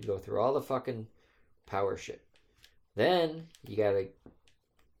not, then you'd go through all the fucking power shit. Then you gotta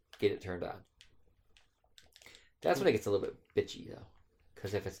get it turned on. That's when it gets a little bit bitchy though.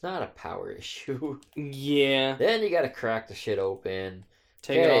 Because if it's not a power issue, Yeah. then you gotta crack the shit open.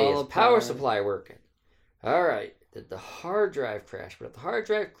 Take it all is apart. power supply working? Alright. Did the hard drive crash? But if the hard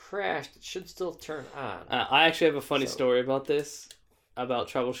drive crashed, it should still turn on. I actually have a funny story about this, about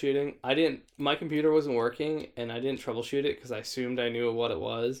troubleshooting. My computer wasn't working, and I didn't troubleshoot it because I assumed I knew what it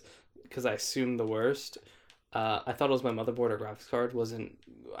was, because I assumed the worst. I thought it was my motherboard or graphics card.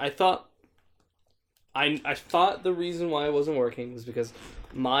 I thought the reason why it wasn't working was because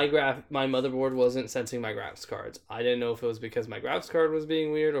my motherboard wasn't sensing my graphics cards. I didn't know if it was because my graphics card was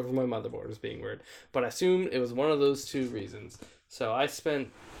being weird or if my motherboard was being weird. But I assumed it was one of those two reasons. So I spent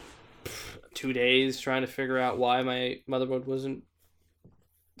 2 days trying to figure out why my motherboard wasn't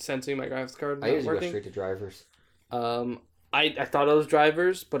sensing my graphics card. I usually working. go straight to drivers. I thought it was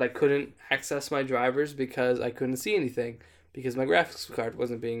drivers, but I couldn't access my drivers because I couldn't see anything because my graphics card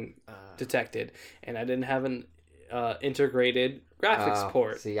wasn't being detected, and I didn't have an integrated graphics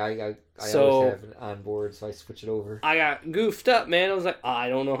port. See, I always have it on board, so I switch it over. I got goofed up, man. I was like, I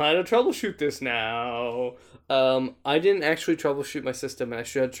don't know how to troubleshoot this now. I didn't actually troubleshoot my system, and I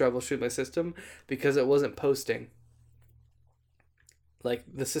should troubleshoot my system because it wasn't posting. Like,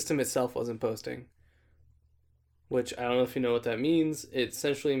 the system itself wasn't posting. Which, I don't know if you know what that means. It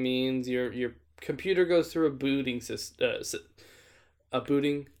essentially means your computer goes through a booting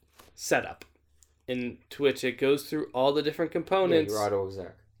setup, into which it goes through all the different components. Yeah, your auto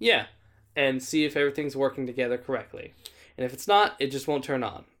exec. Yeah, and see if everything's working together correctly. And if it's not, it just won't turn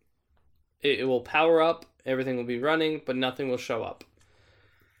on. It will power up, everything will be running, but nothing will show up.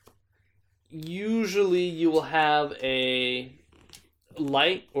 Usually you will have a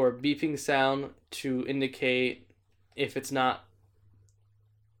light or beeping sound to indicate if it's not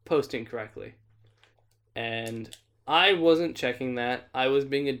posting correctly. And I wasn't checking that. I was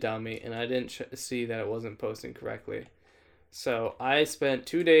being a dummy, and I didn't see that it wasn't posting correctly. So I spent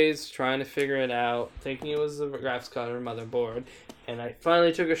 2 days trying to figure it out, thinking it was the graphics card or motherboard, and I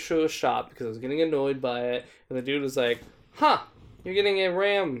finally took it to a shop because I was getting annoyed by it, and the dude was like, you're getting a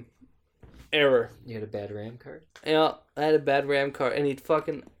RAM error. You had a bad RAM card? Yeah, I had a bad RAM card, and he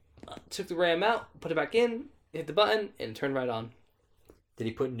fucking took the RAM out, put it back in, hit the button, and turned right on. Did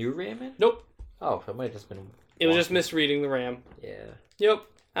he put new RAM in? Nope. Oh, so it might have just been... It was just misreading the RAM. Yeah. Yep,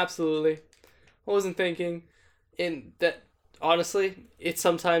 absolutely. I wasn't thinking. And that, honestly, it's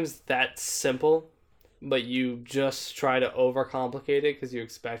sometimes that simple, but you just try to overcomplicate it because you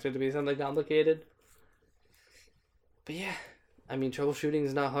expect it to be something complicated. But yeah, I mean, troubleshooting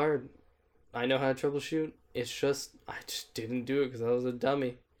is not hard. I know how to troubleshoot. I just didn't do it because I was a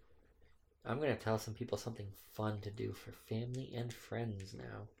dummy. I'm going to tell some people something fun to do for family and friends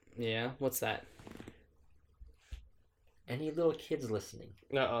now. Yeah, what's that? Any little kids listening?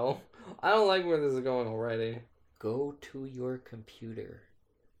 Uh-oh. I don't like where this is going already. Go to your computer.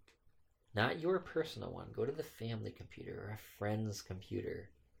 Not your personal one. Go to the family computer or a friend's computer.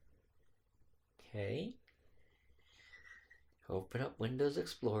 Okay? Open up Windows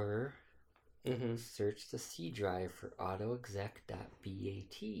Explorer. Mm-hmm. Search the C drive for autoexec.bat.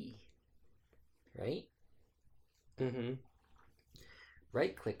 Right? Mm-hmm.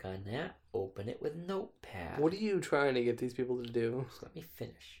 Right-click on that. Open it with Notepad. What are you trying to get these people to do? Just let me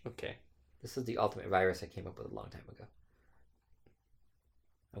finish. Okay. This is the ultimate virus I came up with a long time ago.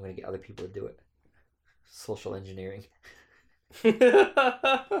 I'm going to get other people to do it. Social engineering. So,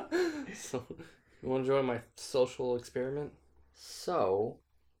 you want to join my social experiment? So,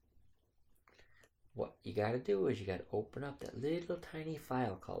 what you got to do is you got to open up that little tiny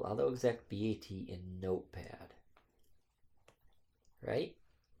file called autoexec.bat in Notepad. Right?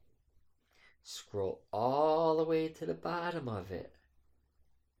 Scroll all the way to the bottom of it.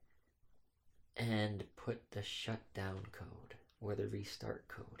 And put the shutdown code or the restart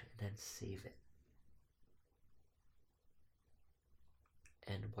code and then save it.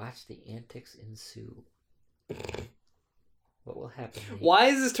 And watch the antics ensue. What will happen, Nate? Why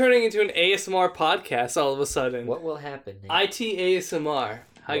is this turning into an ASMR podcast all of a sudden? What will happen, Nate? IT ASMR.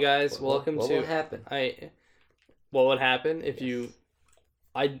 Hi guys, welcome what to... will happen? What would happen if Yes. you...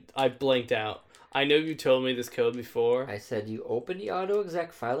 I blanked out. I know you told me this code before. I said you open the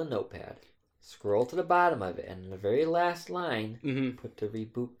autoexec file in Notepad, scroll to the bottom of it, and in the very last line, Mm-hmm. put the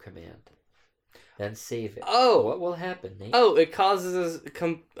reboot command. Then save it. Oh! What will happen, Nate? Oh, it causes...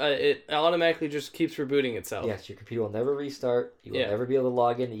 it automatically just keeps rebooting itself. Yes, your computer will never restart. You will Yeah. never be able to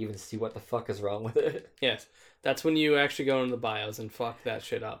log in to even see what the fuck is wrong with it. Yes. That's when you actually go into the BIOS and fuck that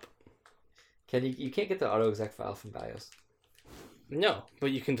shit up. You can't get the autoexec file from BIOS. No,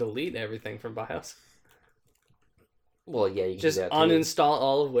 but you can delete everything from BIOS. Well, yeah, you can Just do that too. uninstall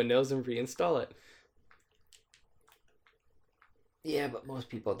all of Windows and reinstall it. Yeah, but most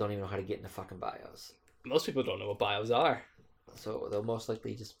people don't even know how to get into fucking BIOS. Most people don't know what BIOS are. So they'll most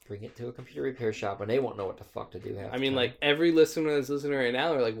likely just bring it to a computer repair shop, and they won't know what the fuck to do. I mean, like, every listener that's listening right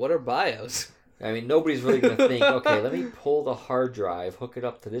now are like, what are BIOS? I mean, nobody's really gonna think, okay, let me pull the hard drive, hook it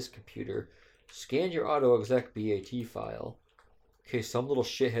up to this computer, scan your AutoExec BAT file. Okay, some little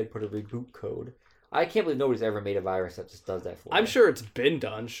shithead put a reboot code. I can't believe nobody's ever made a virus that just does that for you. I'm sure it's been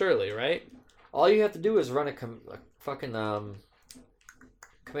done, surely, right? All you have to do is run a fucking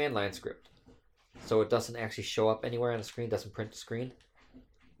command line script, so it doesn't actually show up anywhere on the screen, doesn't print the screen.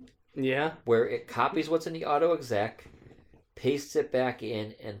 Yeah. Where it copies what's in the AutoExec, pastes it back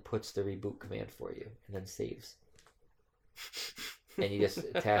in, and puts the reboot command for you, and then saves. And you just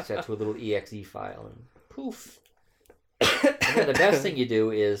attach that to a little exe file, and poof. And then the best thing you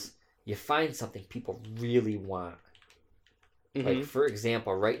do is you find something people really want. Mm-hmm. Like, for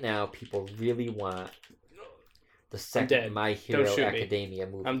example, right now, people really want the second My Hero Academia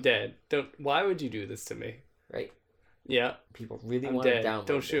movie. I'm dead. Why would you do this to me? Right? Yeah. People really want to download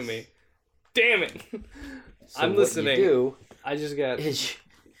Don't shoot me. Damn it. So I'm listening. What you do I just got... is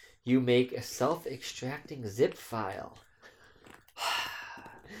you make a self-extracting zip file.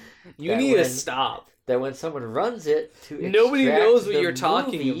 You need to stop. That when someone runs it to extract Nobody knows what the you're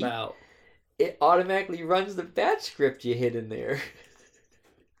talking movie, about. It automatically runs the batch script you hid in there.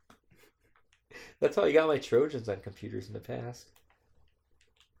 That's how I got my Trojans on computers in the past.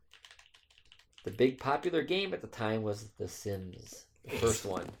 The big popular game at the time was The Sims. The first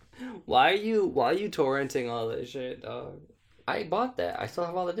one. Why are you torrenting all this shit, dog? I bought that. I still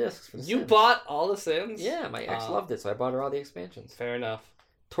have all the discs for The Sims. You bought all the Sims? Yeah, my ex loved it, so I bought her all the expansions. Fair enough.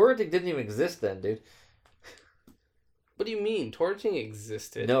 Torrenting didn't even exist then, dude. What do you mean? Torrenting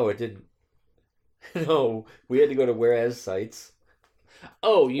existed. No, it didn't. No, we had to go to whereas sites.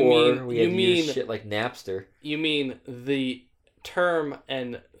 Oh, we had to use shit like Napster. You mean the term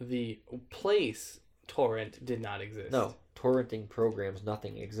and the place torrent did not exist? No, torrenting programs,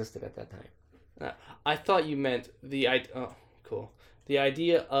 nothing existed at that time. I thought you meant oh, cool. The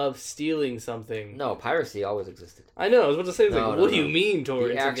idea of stealing something. No, piracy always existed. I know. I was about to say, what do you mean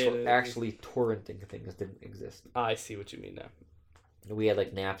torrenting? The actually torrenting things didn't exist. I see what you mean now. We had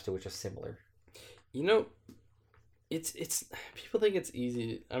like Napster, which is similar. You know, it's people think it's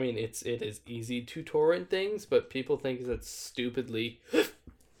easy. I mean, it is easy to torrent things, but people think it's stupidly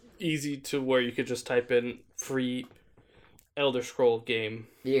easy to where you could just type in free Elder Scroll game.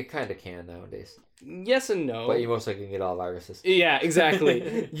 You kind of can nowadays. Yes and no. But you most likely can get all viruses. Yeah,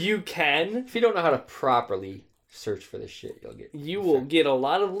 exactly. You can. If you don't know how to properly search for this shit, you will get a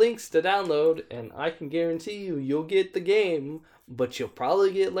lot of links to download, and I can guarantee you'll get the game, but you'll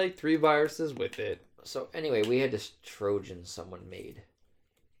probably get like 3 viruses with it. So anyway, we had this Trojan someone made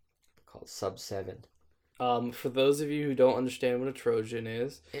called Sub 7. For those of you who don't understand what a Trojan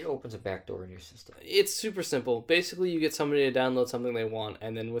is, it opens a backdoor in your system. It's super simple. Basically, you get somebody to download something they want,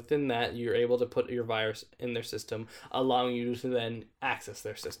 and then within that, you're able to put your virus in their system, allowing you to then access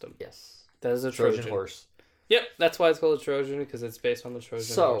their system. Yes. That is a Trojan horse. Yep, that's why it's called a Trojan, because it's based on the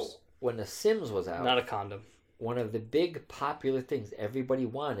Trojan horse. So, when The Sims was out... Not a condom. One of the big popular things everybody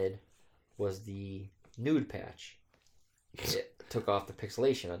wanted was the nude patch. It took off the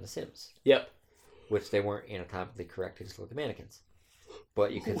pixelation on The Sims. Yep. Which they weren't anatomically correct, they just looked like mannequins.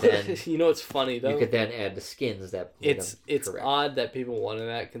 But you could then... You know what's funny, though? You could then add the skins that made them It's correct. odd that people wanted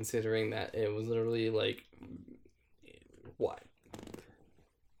that, considering that it was literally, like... What?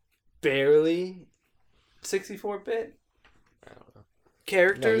 Barely 64-bit? I don't know.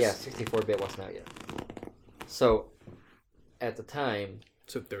 Characters? No, yeah, 64-bit wasn't out yet. So, at the time...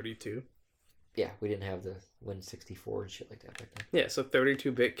 So 32? Yeah, we didn't have the Win64 and shit like that back then. Yeah, so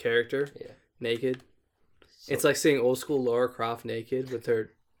 32-bit character. Yeah. Naked. So, it's like seeing old school Lara Croft naked with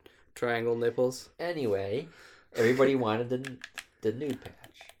her triangle nipples. Anyway, everybody wanted the nude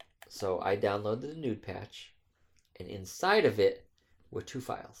patch. So I downloaded the nude patch, and inside of it were 2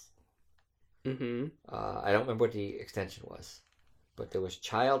 files. Mm-hmm. I don't remember what the extension was, but there was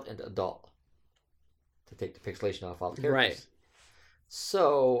child and adult to take the pixelation off all the characters. Right.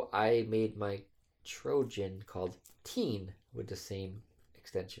 So I made my Trojan called Teen with the same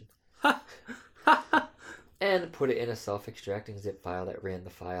extension. And put it in a self-extracting zip file that ran the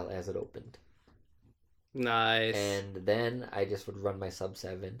file as it opened. Nice. And then I just would run my Sub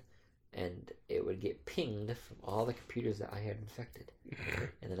 7, and it would get pinged from all the computers that I had infected.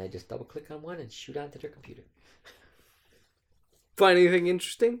 And then I just double-click on one and shoot onto their computer. Find anything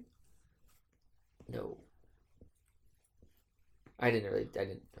interesting? No. I didn't really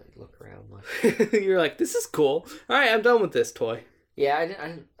look around much. You're like, this is cool. All right, I'm done with this toy. Yeah, I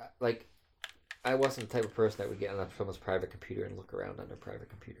didn't like. I wasn't the type of person that would get on someone's private computer and look around on their private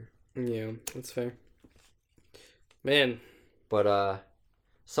computer. Yeah, that's fair. Man. But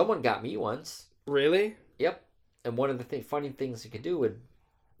someone got me once. Really? Yep. And one of the funny things you could do with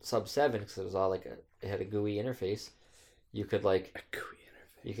Sub 7, because it was all like it had a GUI interface, you could like a GUI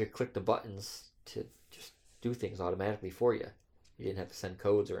interface. You could click the buttons to just do things automatically for you. You didn't have to send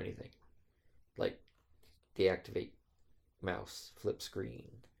codes or anything. Like deactivate mouse, flip screen,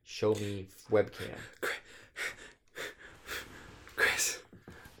 show me webcam. Chris,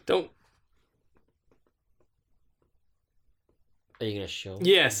 don't. Are you gonna show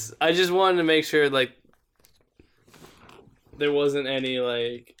me? Yes, I just wanted to make sure like there wasn't any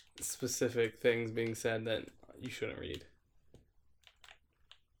like specific things being said that you shouldn't read.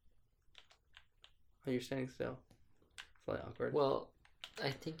 Are you standing still? It's really awkward. Well, I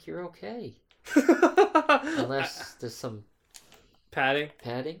think you're okay. Unless there's some padding.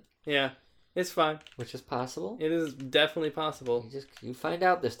 Yeah, it's fine. Which is possible. It is definitely possible. You find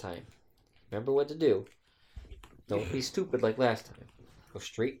out this time. Remember what to do. Don't be stupid like last time. Go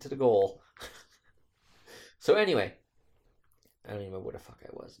straight to the goal. So anyway, I don't even remember where the fuck I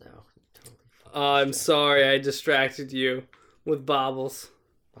was now. I'm sorry, I distracted you with baubles.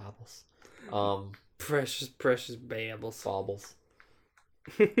 Baubles. Precious babbles. Baubles.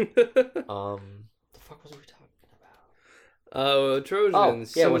 The fuck was we talking about? Trojans.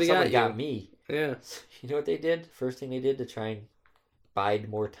 Oh, yeah, somebody when someone got you. me. Yeah. You know what they did? First thing they did to try and bide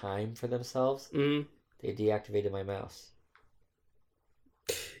more time for themselves? Mm-hmm. They deactivated my mouse.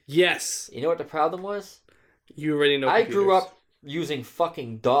 Yes. You know what the problem was? You already know I computers. grew up using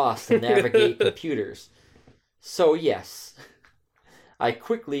fucking DOS to navigate computers. So yes, I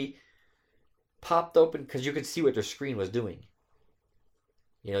quickly popped open, because you could see what their screen was doing.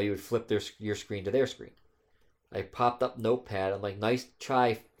 You know, you would flip your screen to their screen. I popped up Notepad. I'm like, nice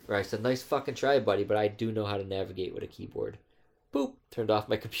try. Or I said, nice fucking try, buddy, but I do know how to navigate with a keyboard. Boop. Turned off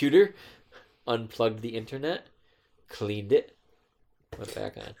my computer. Unplugged the internet. Cleaned it. Went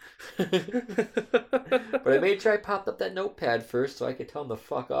back on. But I made sure I popped up that Notepad first so I could tell them to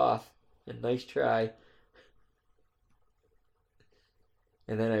fuck off. And nice try.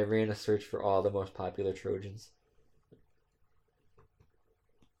 And then I ran a search for all the most popular Trojans.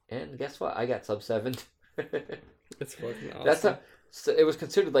 And guess what? I got Sub 7. It's fucking awesome. So it was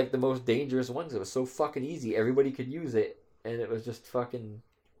considered like the most dangerous ones. It was so fucking easy. Everybody could use it. And it was just fucking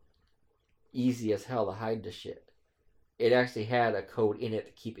easy as hell to hide the shit. It actually had a code in it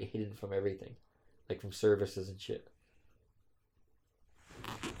to keep it hidden from everything. Like from services and shit.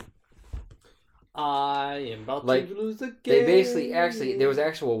 I am about like, to lose the game. They basically, there was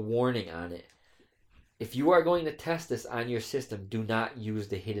actual warning on it. If you are going to test this on your system, do not use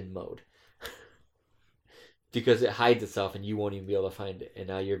the hidden mode. Because it hides itself and you won't even be able to find it. And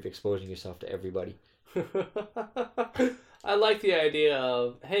now you're exposing yourself to everybody. I like the idea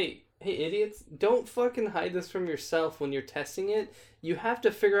of, hey idiots, don't fucking hide this from yourself when you're testing it. You have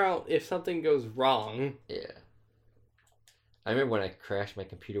to figure out if something goes wrong. Yeah. I remember when I crashed my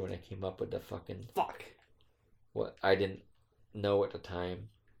computer when I came up with the fucking... Fuck. What I didn't know at the time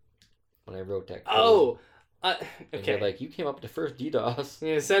when I wrote that code. Oh! Okay. Okay. They're like, you came up with the first DDoS.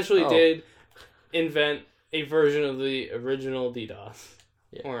 You essentially did invent a version of the original DDoS.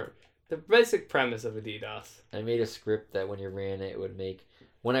 Yeah. Or the basic premise of a DDoS. I made a script that when you ran it, it would make...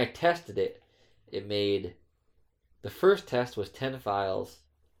 When I tested it, it made... The first test was 10 files,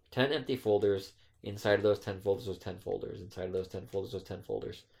 10 empty folders. Inside of those 10 folders was 10 folders. Inside of those 10 folders was 10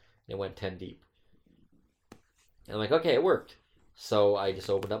 folders. And it went 10 deep. And I'm like, okay, it worked. So I just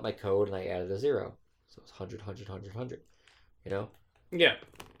opened up my code and I added a 0. So it's 100, 100, 100, 100. You know? Yeah.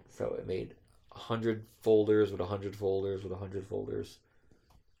 So it made 100 folders with 100 folders with 100 folders.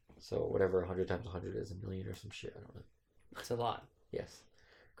 So whatever 100 times 100 is, a million or some shit. I don't know. That's a lot. Yes.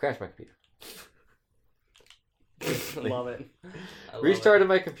 Crashed my computer. Love it. Restarted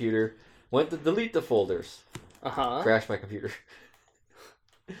my computer. Went to delete the folders. Uh-huh. Crashed my computer.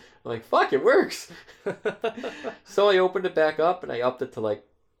 I'm like, fuck, it works. So I opened it back up and I upped it to like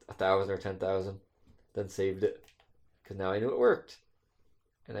 1,000 or 10,000. Then saved it. Because now I knew it worked.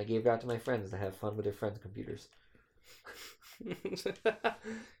 And I gave it out to my friends to have fun with their friends' computers.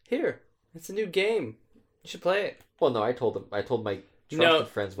 Here, it's a new game. You should play it. Well, no, I told my trusted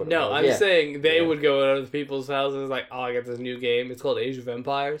friends what it was. No, I'm saying they would go to other people's houses like, oh, I got this new game. It's called Age of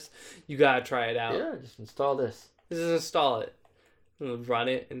Empires. You gotta try it out. Yeah, just install this. Just install it. And run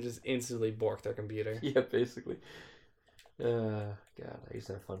it and just instantly bork their computer. Yeah, basically. God, I used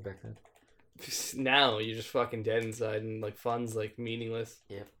to have fun back then. Now you're just fucking dead inside, and like fun's like meaningless.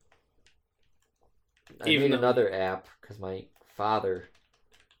 I made another app because my father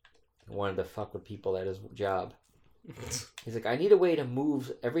wanted to fuck with people at his job. He's like, I need a way to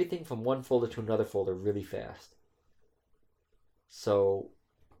move everything from one folder to another folder really fast. So,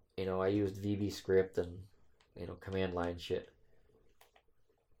 I used VBScript and, command line shit.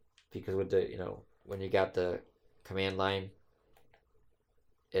 Because with the, when you got the command line,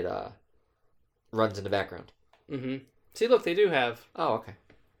 it runs in the background. Mm-hmm. See, look, they do have. Oh, okay.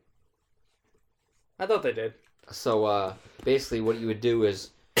 I thought they did. So, basically what you would do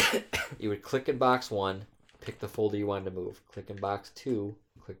is you would click in box 1, pick the folder you wanted to move. Click in box 2,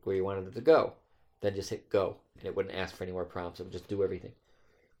 click where you wanted it to go. Then just hit go. And it wouldn't ask for any more prompts. It would just do everything.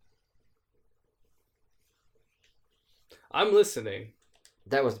 I'm listening.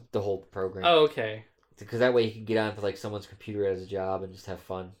 That was the whole program. Oh, okay. Because that way you could get onto like someone's computer as a job and just have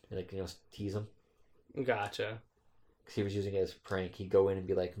fun. And like, tease them. Gotcha. Because he was using it as a prank. He'd go in and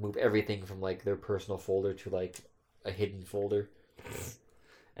be like, move everything from like their personal folder to like a hidden folder.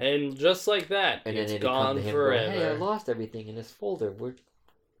 And just like that, and it's then gone come to him forever. Go, hey, I lost everything in this folder.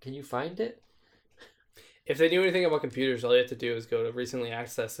 Can you find it? If they knew anything about computers, all you have to do is go to recently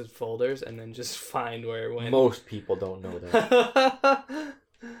accessed folders and then just find where it went. Most people don't know that.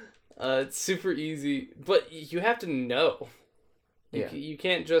 It's super easy, but you have to know. You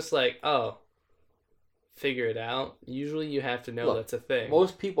can't just figure it out. Usually you have to know that's a thing.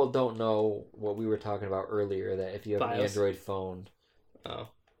 Most people don't know what we were talking about earlier, that if you have an Android phone,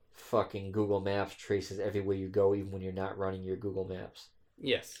 fucking Google Maps traces everywhere you go, even when you're not running your Google Maps.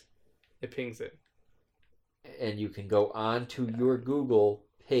 Yes. It pings it. And you can go onto your Google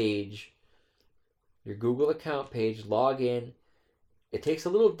page, your Google account page, log in. It takes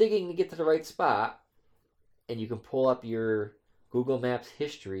a little digging to get to the right spot, and you can pull up your Google Maps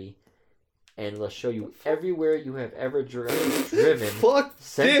history, and it'll show you everywhere you have ever driven. Fuck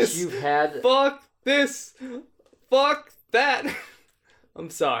since this! You've had. Fuck this! Fuck that! I'm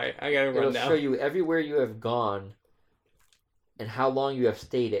sorry, I gotta run now. It'll show you everywhere you have gone, and how long you have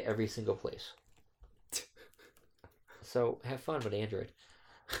stayed at every single place. So have fun with Android.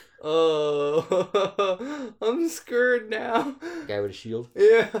 Oh, I'm scared now. Guy with a shield?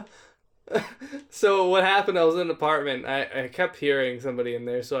 Yeah. So what happened, I was in an apartment. I kept hearing somebody in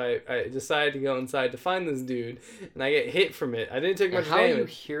there, so I decided to go inside to find this dude, and I get hit from it. I didn't take much damage. How are you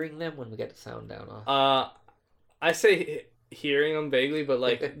hearing them when we get the sound down off? I say hearing them vaguely, but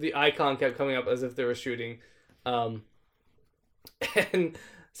like the icon kept coming up as if they were shooting. And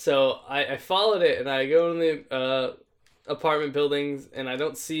so I followed it, and I go in the apartment buildings, and I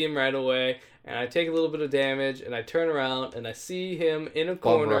don't see him right away, and I take a little bit of damage, and I turn around, and I see him in a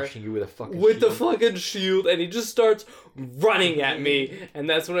corner rushing you with a fucking with shield. the fucking shield, and he just starts running at me, and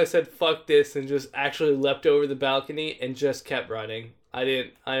that's when I said fuck this, and just actually leapt over the balcony and just kept running. I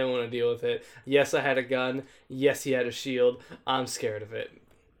didn't want to deal with it. Yes, I had a gun. Yes, he had a shield. I'm scared of it.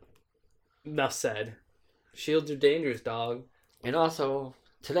 Enough said. Shields are dangerous, dog. And also,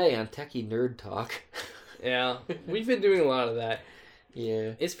 today on Techie Nerd Talk. Yeah, we've been doing a lot of that.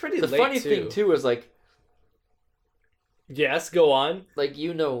 Yeah. It's pretty the late, funny thing, too, is like... Yes, go on. Like,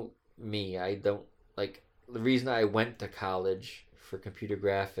 me. I don't... Like, the reason I went to college for computer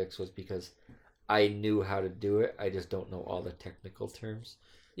graphics was because I knew how to do it. I just don't know all the technical terms.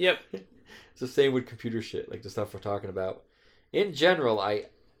 Yep. It's the same with computer shit, like the stuff we're talking about. In general, I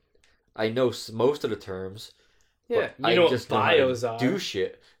know most of the terms. Yeah, you know what BIOS are. Do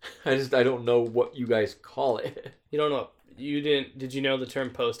shit. I don't know what you guys call it. You don't know. Did you know the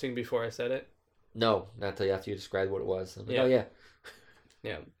term posting before I said it? No, not until after you described what it was. I'm like, yeah. Oh yeah.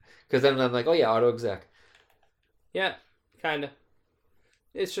 Yeah. Because then I'm like, oh yeah, auto exec. Yeah, kinda.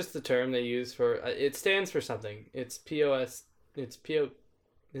 It's just the term they use for. It stands for something. It's POS. It's PO.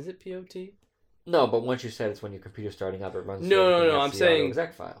 Is it POT? No, but once you said it's when your computer's starting up, it runs. No. I'm saying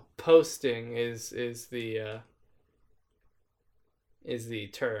exec file. Posting is the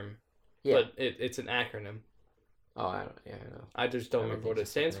term. Yeah. But it's an acronym. Oh, I know. I just don't remember what it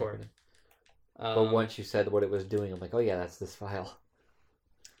stands for. But once you said what it was doing, I'm like, oh yeah, that's this file.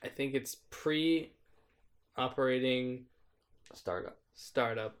 I think it's pre-operating startup.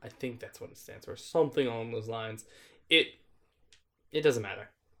 I think that's what it stands for. Something along those lines. It doesn't matter.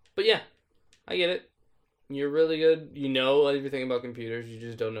 But yeah, I get it. You're really good. You know everything about computers. You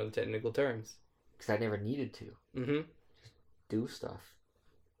just don't know the technical terms. Because I never needed to. Mm-hmm. Just do stuff.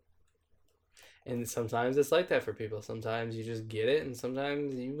 And sometimes it's like that for people. Sometimes you just get it, and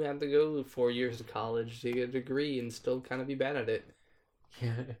sometimes you have to go 4 years of college to get a degree and still kind of be bad at it.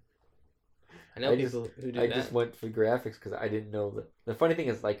 Yeah. I know people who do that. I just went for graphics because I didn't know that. The funny thing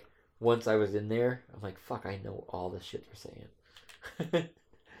is, like, once I was in there, I'm like, fuck, I know all the shit they're saying.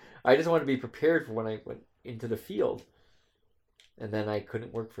 I just wanted to be prepared for when I went into the field. And then I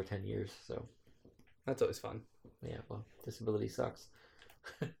couldn't work for 10 years, so. That's always fun. Yeah, well, disability sucks.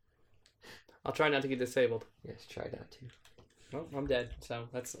 I'll try not to get disabled. Yes, try not to. Well, I'm dead, so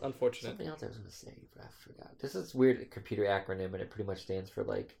that's unfortunate. Something else I was going to say, but I forgot. This is weird computer acronym, and it pretty much stands for,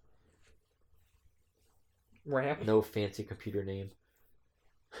 like, RAM? no fancy computer name.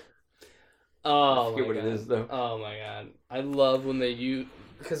 Oh, I forget what God. it is, though. Oh, my God. I love when they use...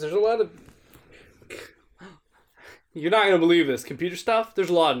 Because there's a lot of... You're not going to believe this. Computer stuff, there's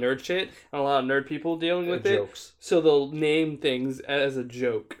a lot of nerd shit, and a lot of nerd people dealing with it. Jokes. So they'll name things as a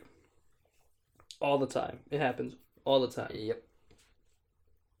joke. All the time. It happens all the time. Yep.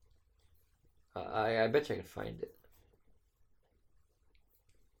 I bet you I can find it.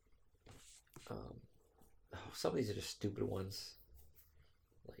 Some of these are just stupid ones.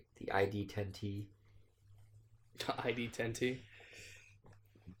 Like the ID10T. ID10T?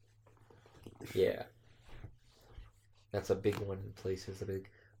 Yeah. That's a big one in places. A big,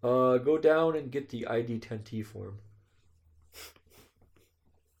 go down and get the ID10T form.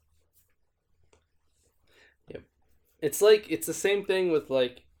 Yep. It's the same thing with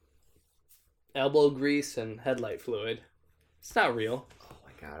like elbow grease and headlight fluid. It's not real. Oh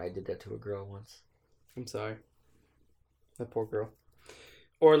my god, I did that to a girl once. I'm sorry. That poor girl.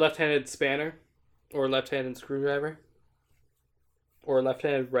 Or left-handed spanner. Or left-handed screwdriver. Or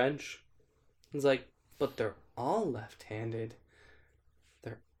left-handed wrench. It's like, but they're all left-handed.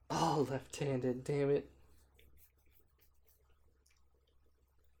 They're all left-handed, damn it.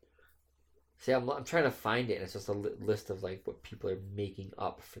 See, I'm trying to find it, and it's just a list of like what people are making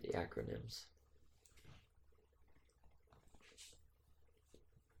up for the acronyms.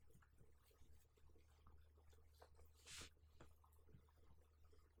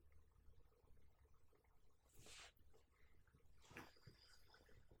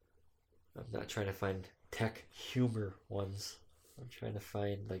 I'm not trying to find tech humor ones. I'm trying to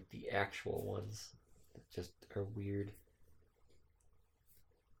find like the actual ones that just are weird.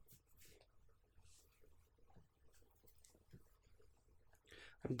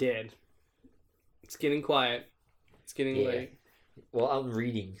 I'm dead. It's getting quiet. It's getting late. Well, I'm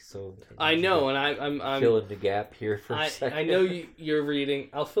reading, so I know, and I'm filling the gap here for a second. I know you're reading.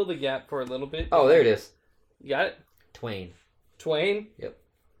 I'll fill the gap for a little bit. Oh, there it is. You got it? Twain. Twain? Yep.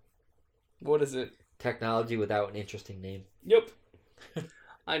 What is it? Technology without an interesting name. Yep.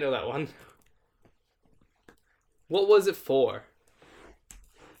 I know that one. What was it for?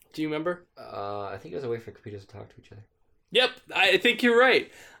 Do you remember? I think it was a way for computers to talk to each other. Yep, I think you're right.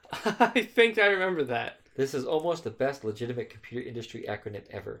 I think I remember that. This is almost the best legitimate computer industry acronym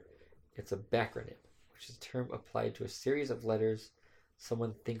ever. It's a backronym, which is a term applied to a series of letters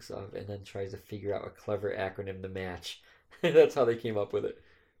someone thinks of and then tries to figure out a clever acronym to match. That's how they came up with it.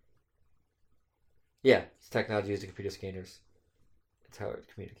 Yeah, it's technology used in computer scanners. It's how it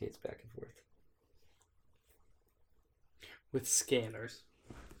communicates back and forth. With scanners.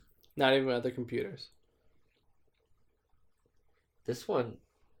 Not even other computers. This one,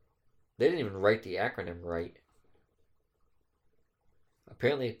 they didn't even write the acronym right.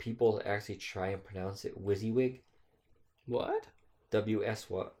 Apparently people actually try and pronounce it WYSIWYG. What?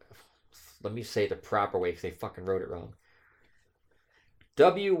 WS what? Let me say it the proper way because they fucking wrote it wrong.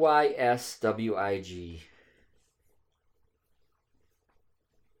 WYSWIG.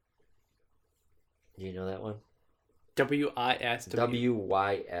 Do you know that one? WISW.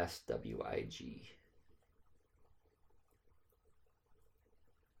 WYSWIG.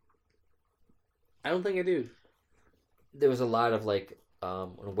 I don't think I do. There was a lot of like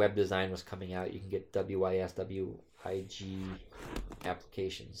when web design was coming out, you can get WYSWIG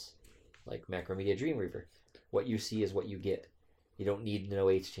applications like Macromedia Dreamweaver. What you see is what you get. You don't need no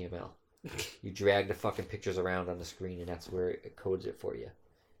HTML. You drag the fucking pictures around on the screen, and that's where it codes it for you.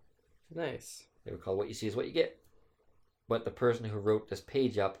 Nice. They would call what you see is what you get. But the person who wrote this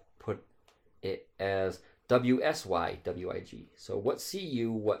page up put it as WSYWIG. So what see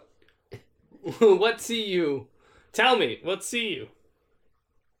you, what... What see you? Tell me, what see you?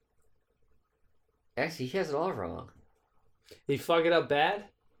 Actually, he has it all wrong. He fuck it up bad?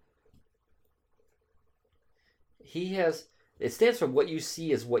 He has... It stands for what you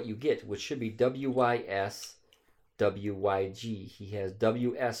see is what you get, which should be WYSWIG. He has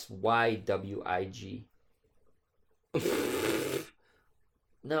WSYWIG.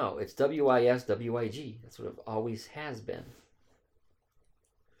 No, it's WISWIG. That's what it always has been.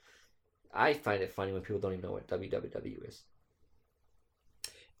 I find it funny when people don't even know what WWW is.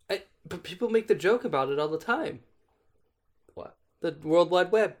 But people make the joke about it all the time. What? The World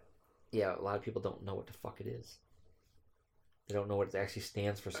Wide Web. Yeah, a lot of people don't know what the fuck it is. They don't know what it actually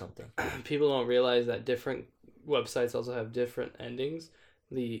stands for something. People don't realize that different websites also have different endings.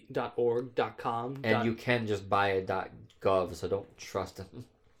 The .org, .com, And you can just buy a .gov, so don't trust them.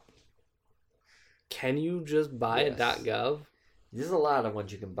 Can you just buy Yes. a .gov? There's a lot of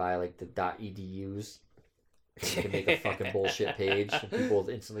ones you can buy, like the .edus. You can make a fucking bullshit page, and people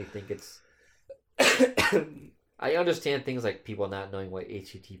instantly think it's... I understand things like people not knowing what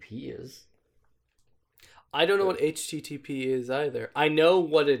HTTP is. I don't know what HTTP is either. I know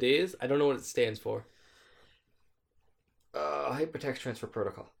what it is. I don't know what it stands for. Hypertext Transfer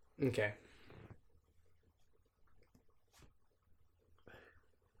Protocol. Okay.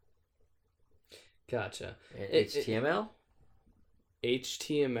 Gotcha. And HTML?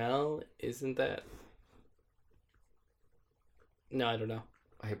 HTML, isn't that... No, I don't know.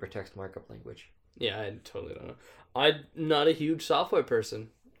 Hypertext Markup Language. Yeah, I totally don't know. I'm not a huge software person.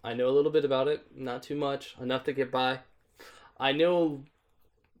 I know a little bit about it, not too much, enough to get by. I know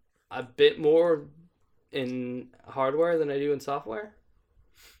a bit more in hardware than I do in software.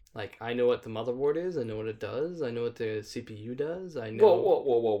 Like, I know what the motherboard is, I know what it does, I know what the CPU does, I know...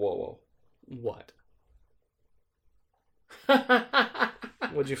 Whoa. What?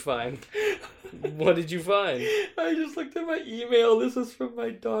 What'd you find? What did you find? I just looked at my email. This is from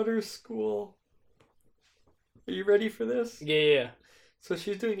my daughter's school. Are you ready for this? Yeah. So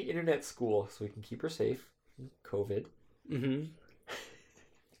she's doing the internet school so we can keep her safe from COVID. Mm-hmm.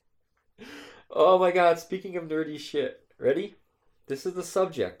 Oh my god, speaking of nerdy shit. Ready? This is the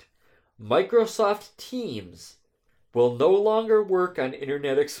subject. Microsoft Teams will no longer work on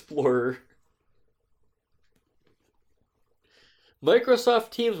Internet Explorer.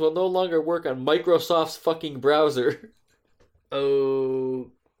 Microsoft Teams will no longer work on Microsoft's fucking browser. Okay.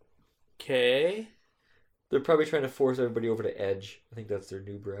 They're probably trying to force everybody over to Edge. I think that's their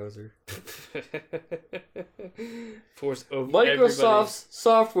new browser. Force over Microsoft's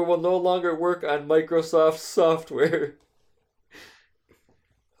software will no longer work on Microsoft's software.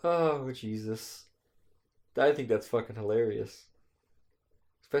 Oh, Jesus. I think that's fucking hilarious.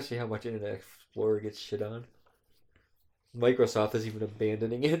 Especially how much Internet Explorer gets shit on. Microsoft is even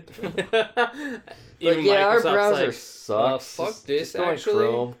abandoning it. Even yeah, our Microsoft's browser like, sucks. fuck Just this, go on actually.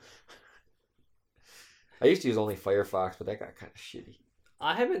 Chrome. I used to use only Firefox, but that got kind of shitty.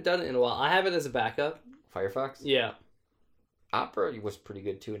 I haven't done it in a while. I have it as a backup. Firefox? Yeah. Opera was pretty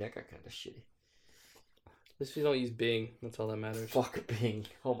good too, and that got kind of shitty. At least we don't use Bing. That's all that matters. Fuck Bing.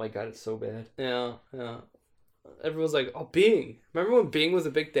 Oh my god, it's so bad. Yeah. Everyone's like, oh, Bing. Remember when Bing was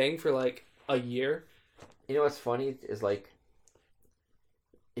a big thing for like a year? You know what's funny is like,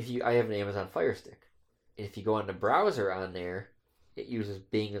 I have an Amazon Fire Stick. If you go on the browser on there, it uses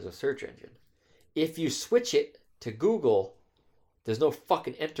Bing as a search engine. If you switch it to Google, there's no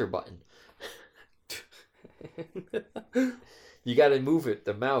fucking enter button. You got to move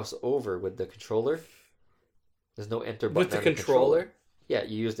the mouse over with the controller. There's no enter button. With the controller? Yeah,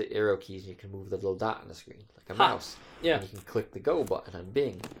 you use the arrow keys and you can move the little dot on the screen like a Ha. mouse. Yeah. And you can click the go button on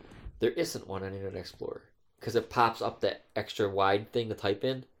Bing. There isn't one on Internet Explorer because it pops up that extra wide thing to type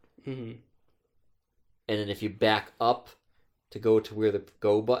in. Mm-hmm. And then if you back up to go to where the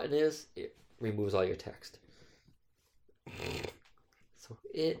go button is, it removes all your text. So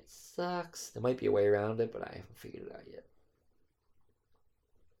it sucks. There might be a way around it, but I haven't figured it out yet.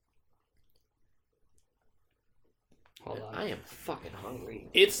 Hold on. I am fucking hungry.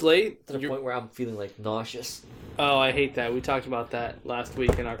 It's late. To the point where I'm feeling like nauseous. Oh, I hate that. We talked about that last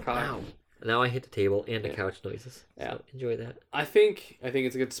week in our car. Ow. Now I hit the table and the Yeah. couch noises. Yeah. So enjoy that. I think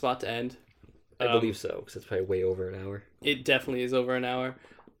it's a good spot to end. I believe so, because it's probably way over an hour. It definitely is over an hour.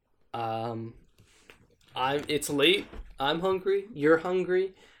 It's late. I'm hungry. You're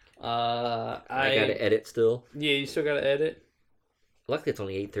hungry. I gotta edit still. Yeah, you still gotta edit. Luckily, it's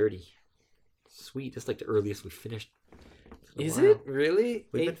only 8:30. Sweet, that's like the earliest we finished. in a Is while. it really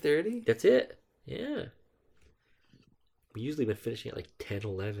We've been- 8:30? That's it. Yeah. We usually been finishing at like 10,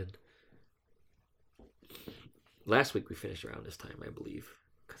 11. Last week we finished around this time, I believe.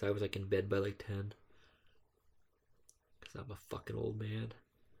 Because I was like in bed by like 10. Because I'm a fucking old man.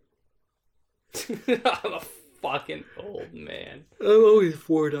 I'm a fucking old man. I'm always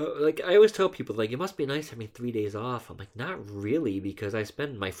bored out. Like, I always tell people, like, it must be nice having 3 days off. I'm like, not really, because I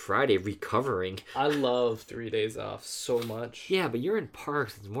spend my Friday recovering. I love 3 days off so much. Yeah, but you're in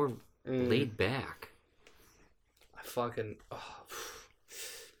parks. It's more laid back. I fucking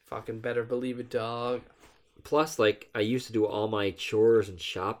better believe it, dog. Plus, like, I used to do all my chores and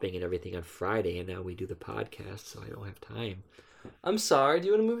shopping and everything on Friday, and now we do the podcast, so I don't have time. I'm sorry. Do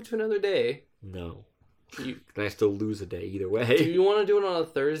you want to move it to another day? No. You, And I still lose a day either do way. you want to do it on a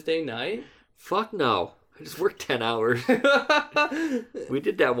Thursday night? Fuck no. I just worked 10 hours. We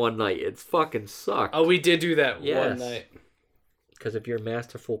did that one night. It fucking sucked. Oh, we did do that Yes. one night. Because of your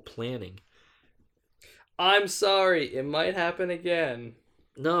masterful planning. I'm sorry. It might happen again.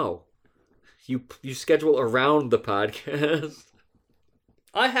 No. You schedule around the podcast.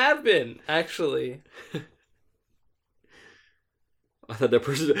 I have been, actually. I thought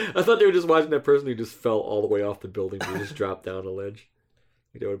they were just watching that person who just fell all the way off the building who just dropped down a ledge.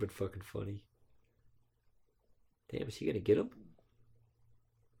 That would have been fucking funny. Damn, is he gonna get him?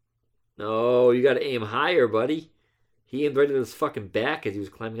 No, you gotta aim higher, buddy. He aimed right at his fucking back as he was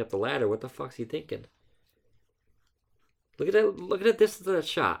climbing up the ladder. What the fuck's he thinking? Look at that! Look at the distance of that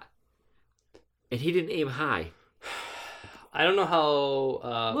shot. And he didn't aim high. I don't know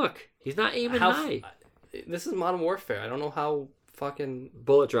how. Look, he's not aiming high. This is Modern Warfare. I don't know how fucking.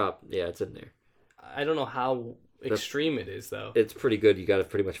 Bullet drop. Yeah, it's in there. I don't know how extreme it is, though. It's pretty good. You gotta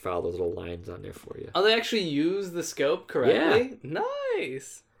pretty much follow those little lines on there for you. Oh, they actually use the scope correctly? Yeah.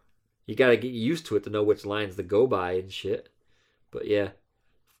 Nice. You gotta get used to it to know which lines to go by and shit. But yeah.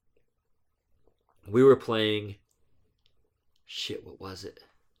 We were playing... Shit, what was it?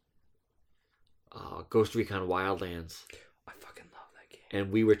 Ghost Recon Wildlands. I fucking love that game.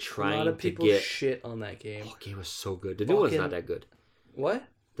 And we were trying to get... A lot of people shit on that game. Oh, the game was so good. The new one's not that good. What?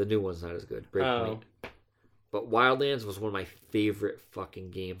 The new one's not as good. Breakpoint. But Wildlands was one of my favorite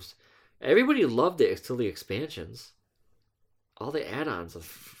fucking games. Everybody loved it until the expansions. All the add-ons. The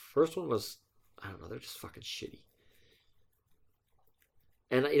first one was... I don't know, they're just fucking shitty.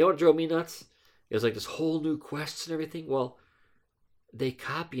 And you know what drove me nuts? It was like this whole new quests and everything. Well, they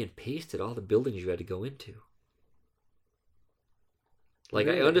copy and pasted all the buildings you had to go into. Like,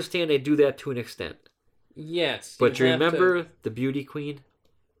 really? I understand they do that to an extent. Yes. But you remember the Beauty Queen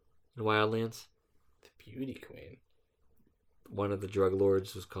in Wildlands? The Beauty Queen? One of the drug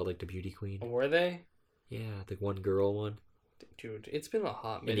lords was called, like, the Beauty Queen. Were they? Yeah, the one girl one. Dude, it's been a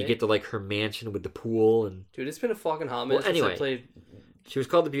hot minute. And you get to, like, her mansion with the pool and... Dude, it's been a fucking hot minute since I played... She was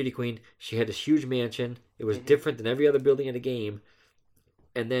called the Beauty Queen. She had this huge mansion. It was different than every other building in the game.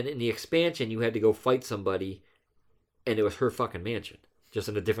 And then in the expansion, you had to go fight somebody, and it was her fucking mansion, just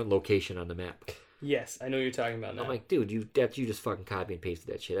in a different location on the map. Yes, I know what you're talking about now. I'm like, dude, you just fucking copy and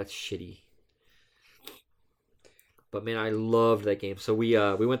pasted that shit. That's shitty. But man, I loved that game. So we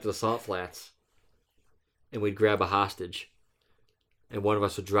went to the Salt Flats, and we'd grab a hostage, and one of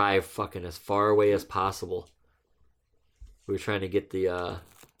us would drive fucking as far away as possible. We were trying to get the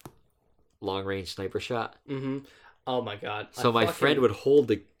long-range sniper shot. Mm-hmm. Oh, my God. So my friend would hold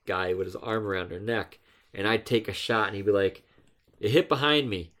the guy with his arm around her neck, and I'd take a shot, and he'd be like, it hit behind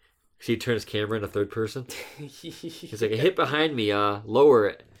me. So he'd turn his camera into third person. He's like, it hit behind me, lower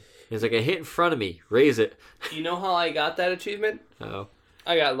it. He's like, it hit in front of me, raise it. You know how I got that achievement? Oh.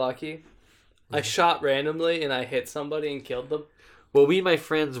 I got lucky. I shot randomly, and I hit somebody and killed them. Well, me and my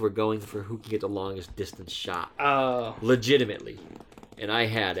friends were going for who can get the longest distance shot. Oh. Legitimately. And I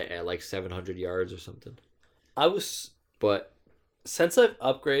had it at like 700 yards or something. But since I've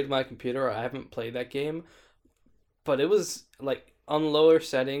upgraded my computer, I haven't played that game. But it was like on lower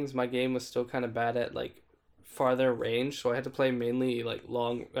settings, my game was still kind of bad at like farther range, so I had to play mainly like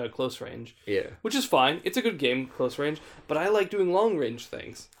close range. Yeah. Which is fine. It's a good game, close range, but I like doing long range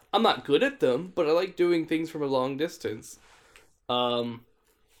things. I'm not good at them, but I like doing things from a long distance. I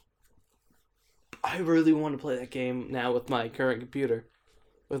really want to play that game now with my current computer,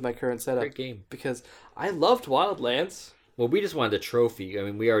 with my current setup. Great game. Because I loved Wildlands. Well, we just wanted a trophy. I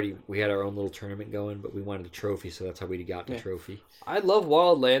mean, we had our own little tournament going, but we wanted a trophy, so that's how we got the trophy. I love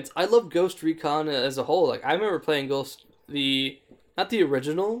Wildlands. I love Ghost Recon as a whole. Like, I remember playing not the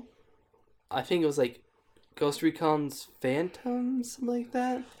original. I think it was like Ghost Recon's Phantom, something like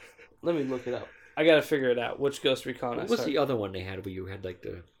that. Let me look it up. I gotta figure it out. Which Ghost Recon What was the other one they had where you had like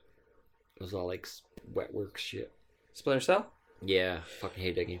it was all like wet work shit? Splinter Cell? Yeah, fucking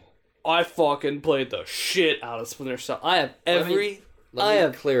hate that game. I fucking played the shit out of Splinter Cell. I have Let me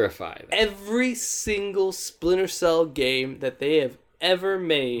clarify that. Every single Splinter Cell game that they have ever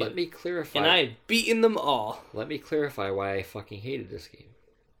made. Let me clarify. And I've beaten them all. Let me clarify why I fucking hated this game.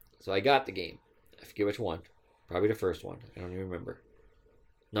 So I got the game. I forget which one. Probably the first one. I don't even remember.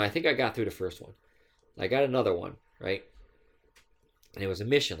 No, I think I got through the first one. I got another one, right? And it was a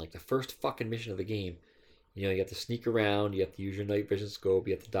mission, like the first fucking mission of the game. You know, you have to sneak around, you have to use your night vision scope,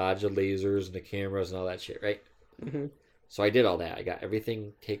 you have to dodge the lasers and the cameras and all that shit, right? Mm-hmm. So I did all that. I got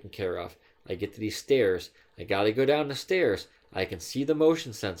everything taken care of. I get to these stairs. I gotta go down the stairs. I can see the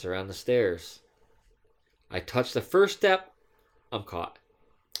motion sensor on the stairs. I touch the first step. I'm caught.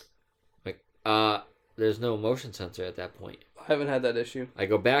 Like, there's no motion sensor at that point. I haven't had that issue. I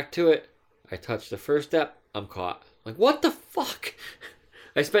go back to it. I touch the first step. I'm caught. Like, what the fuck?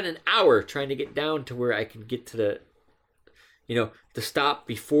 I spent an hour trying to get down to where I can get to the, the stop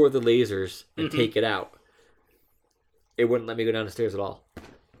before the lasers and take it out. It wouldn't let me go down the stairs at all.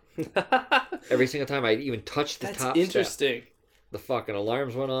 Every single time I even touched the top step. That's interesting. The fucking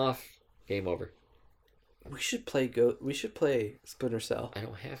alarms went off. Game over. We should play Splinter Cell. I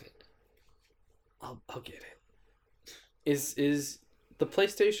don't have it. I'll get it. Is the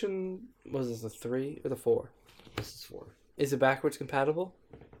PlayStation, was this the 3 or the 4? This is 4. Is it backwards compatible?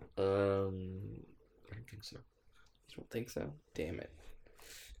 I don't think so. You don't think so? Damn it.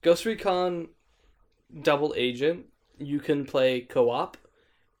 Ghost Recon Double Agent, you can play co-op,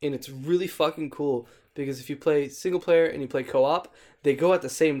 and it's really fucking cool because if you play single player and you play co-op, they go at the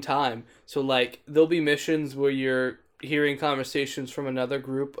same time. So like there'll be missions where you're hearing conversations from another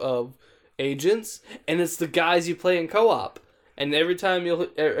group of agents, and it's the guys you play in co-op. And every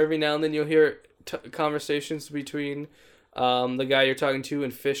now and then you'll hear conversations between the guy you're talking to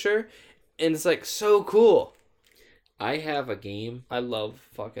and Fisher, and it's like so cool. I have a game. I love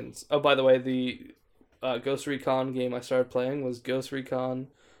fucking. Oh, by the way, the Ghost Recon game I started playing was Ghost Recon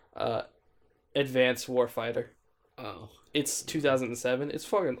Advanced Warfighter. Oh. It's 2007. It's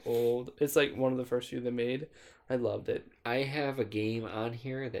fucking old. It's like one of the first few they made. I loved it. I have a game on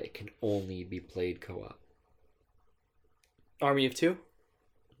here that can only be played co-op. Army of Two?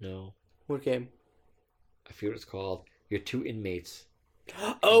 No. What game? I forget what it's called. You're 2 inmates.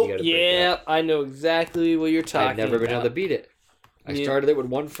 Oh, yeah. I know exactly what you're talking about. I've never been able to beat it. I started it with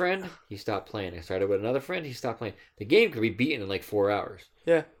one friend. He stopped playing. I started with another friend. He stopped playing. The game could be beaten in like 4 hours.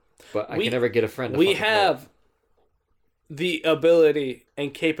 Yeah. But I can never get a friend to We have the ability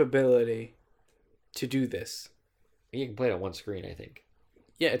and capability to do this. You can play it on one screen, I think.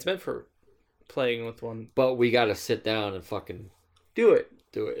 Yeah, it's meant for playing with one. But we got to sit down and fucking do it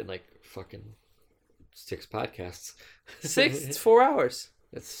in like fucking 6 podcasts. 6? It's 4 hours.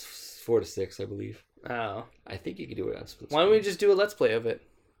 It's 4 to 6, I believe. Oh. I think you can do it on split. Why don't we just do a let's play of it?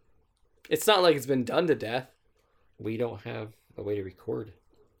 It's not like it's been done to death. We don't have a way to record.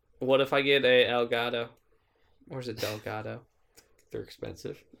 What if I get a Elgato? Or is it Delgado? They're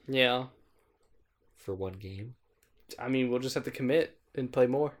expensive. Yeah. For one game. I mean, we'll just have to commit and play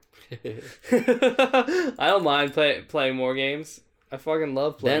more. I don't mind playing more games. I fucking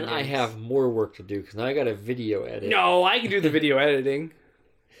love playing Then games. I have more work to do because now I got a video edit. No, I can do the video editing.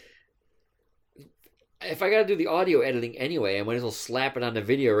 If I got to do the audio editing anyway, I might as well slap it on the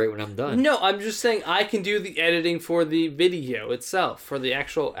video right when I'm done. No, I'm just saying I can do the editing for the video itself, for the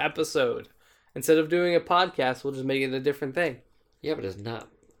actual episode. Instead of doing a podcast, we'll just make it a different thing. Yeah, but it's not.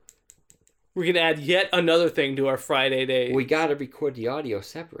 We can add yet another thing to our Friday day. We got to record the audio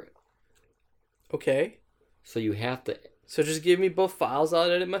separate. Okay. So you have to... So just give me both files, I'll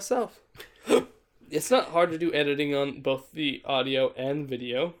edit it myself. It's not hard to do editing on both the audio and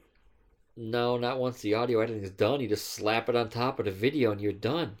video. No, not once the audio editing is done. You just slap it on top of the video and you're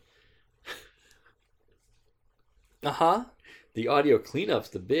done. Uh-huh. The audio cleanup's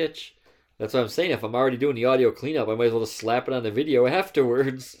the bitch. That's what I'm saying. If I'm already doing the audio cleanup, I might as well just slap it on the video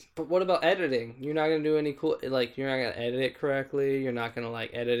afterwards. But what about editing? You're not going to do any cool... Like, you're not going to edit it correctly. You're not going to, like,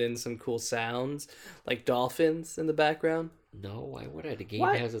 edit in some cool sounds. Like dolphins in the background. No, why would I? The game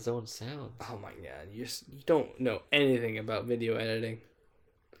What? has its own sounds. Oh my god. You don't know anything about video editing.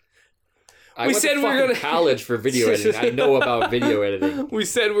 I went to fucking college for video editing. I know about video editing. We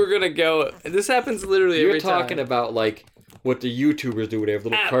said we're going to go... This happens literally every time. You're talking about, like... what the YouTubers do, where they have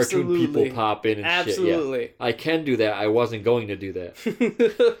little cartoon people pop in and shit. Absolutely. Yeah. I can do that. I wasn't going to do that.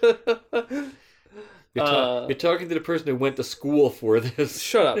 You're talking to the person who went to school for this.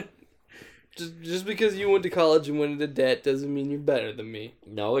 Shut up. Just because you went to college and went into debt doesn't mean you're better than me.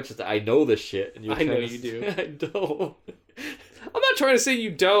 No, it's just I know this shit. And I know you do. I don't. I'm not trying to say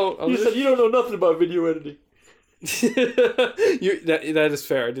you don't. You said you don't know nothing about video editing. That is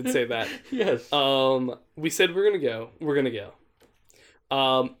fair. I did say that. Yes. We said we're gonna go. We're gonna go.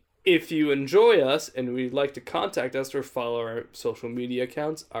 If you enjoy us and would like to contact us or follow our social media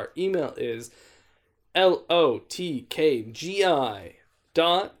accounts, our email is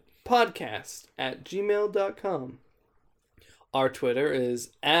lotkgi.podcast@gmail.com. Our Twitter is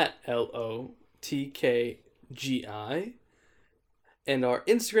 @lotkgi, and our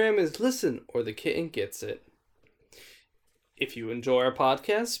Instagram is listen or the kitten gets it. If you enjoy our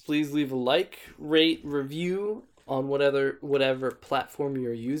podcast, please leave a like, rate, review on whatever platform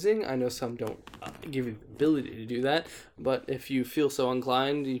you're using. I know some don't give you the ability to do that, but if you feel so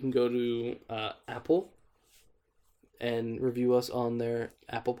inclined, you can go to Apple and review us on their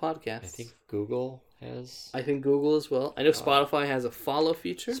Apple Podcasts. I think Google has. I think Google as well. I know Spotify has a follow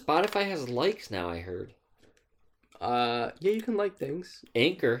feature. Spotify has likes now, I heard. Yeah, you can like things.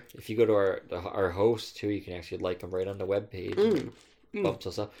 Anchor, if you go to our host too, you can actually like them right on the webpage. Bumps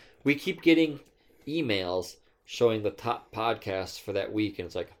us up. We keep getting emails showing the top podcasts for that week, and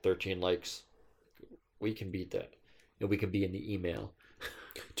it's like 13 likes. We can beat that. And we can be in the email.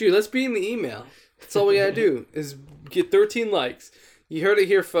 Dude, let's be in the email. That's all we gotta do is get 13 likes. You heard it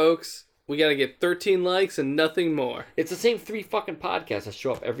here, folks. We gotta get 13 likes and nothing more. It's the same 3 fucking podcasts that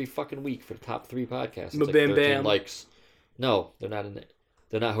show up every fucking week for the top 3 podcasts. It's like Bam 13 bam. likes. No, they're not in it.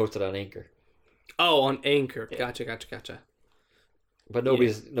 They're not hosted on Anchor. Oh, on Anchor. Yeah. Gotcha. But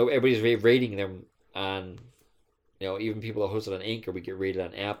everybody's rating them on, even people that hosted on Anchor, we get rated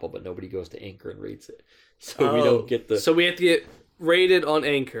on Apple, but nobody goes to Anchor and rates it. So we don't get the... So we have to get rated on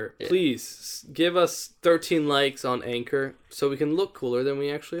Anchor. Yeah. Please give us 13 likes on Anchor so we can look cooler than we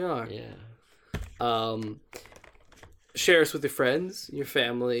actually are. Yeah. Share us with your friends, your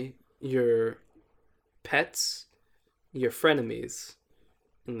family, your pets, your frenemies,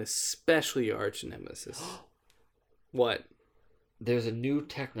 and especially your arch nemesis. What? There's a new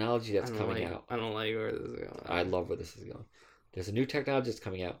technology that's coming out. I don't like where this is going. I love where this is going. There's a new technology that's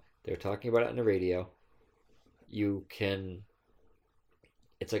coming out. They're talking about it on the radio. You can...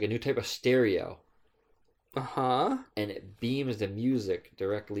 It's like a new type of stereo. Uh-huh. And it beams the music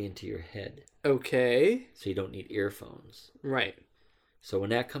directly into your head. Okay. So you don't need earphones. Right. So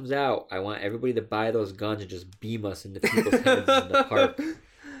when that comes out, I want everybody to buy those guns and just beam us into people's heads in the park.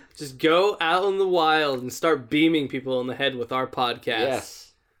 Just go out in the wild and start beaming people in the head with our podcast.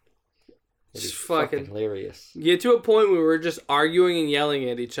 Yes. Just fucking hilarious. Get to a point where we're just arguing and yelling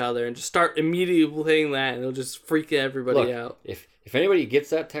at each other and just start immediately playing that, and it'll just freak everybody out. If anybody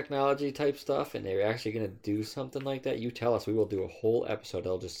gets that technology type stuff and they're actually going to do something like that, you tell us. We will do a whole episode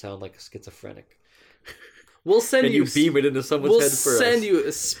that'll just sound like a schizophrenic. We'll send and you beam it into someone's head for us. We'll send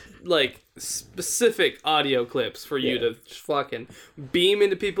you specific audio clips for you to fucking beam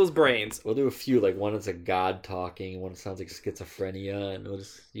into people's brains. We'll do a few, like one is a god talking, one sounds like schizophrenia, and we'll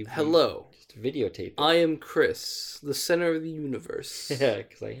just hello, just videotape it. I am Chris, the center of the universe. Yeah,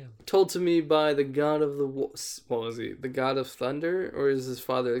 because I am. Told to me by the god of the what was he? The god of thunder, or is his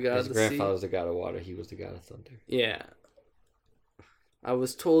father the god of the sea? His grandfather was the god of water. He was the god of thunder. Yeah. I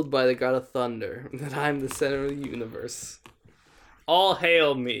was told by the god of thunder that I'm the center of the universe. All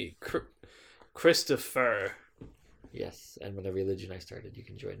hail me, Christopher. Yes, and when the religion I started, you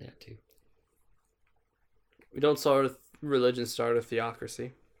can join that too. We don't start a religion, start a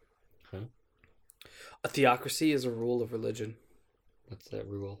theocracy. Huh? A theocracy is a rule of religion. What's that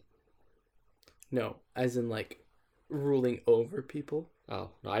rule? No, as in like ruling over people. Oh,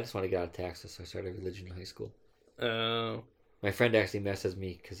 no, I just want to get out of Texas, so I started religion in high school. Oh. My friend actually messaged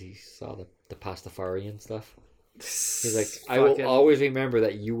me because he saw the Pastafarian stuff. He's like, I will always remember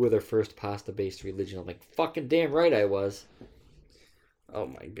that you were the first pasta-based religion. I'm like, fucking damn right I was. Oh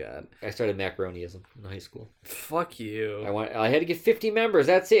my god. I started macaroniism in high school. Fuck you. I had to get 50 members,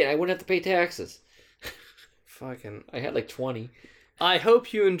 that's it. I wouldn't have to pay taxes. Fucking. I had like 20. I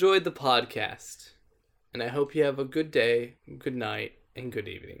hope you enjoyed the podcast. And I hope you have a good day, good night, and good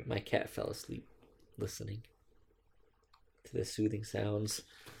evening. My cat fell asleep listening to the soothing sounds.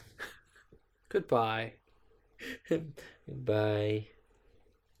 Goodbye. Bye. I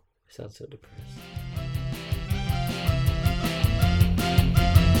sound so depressed.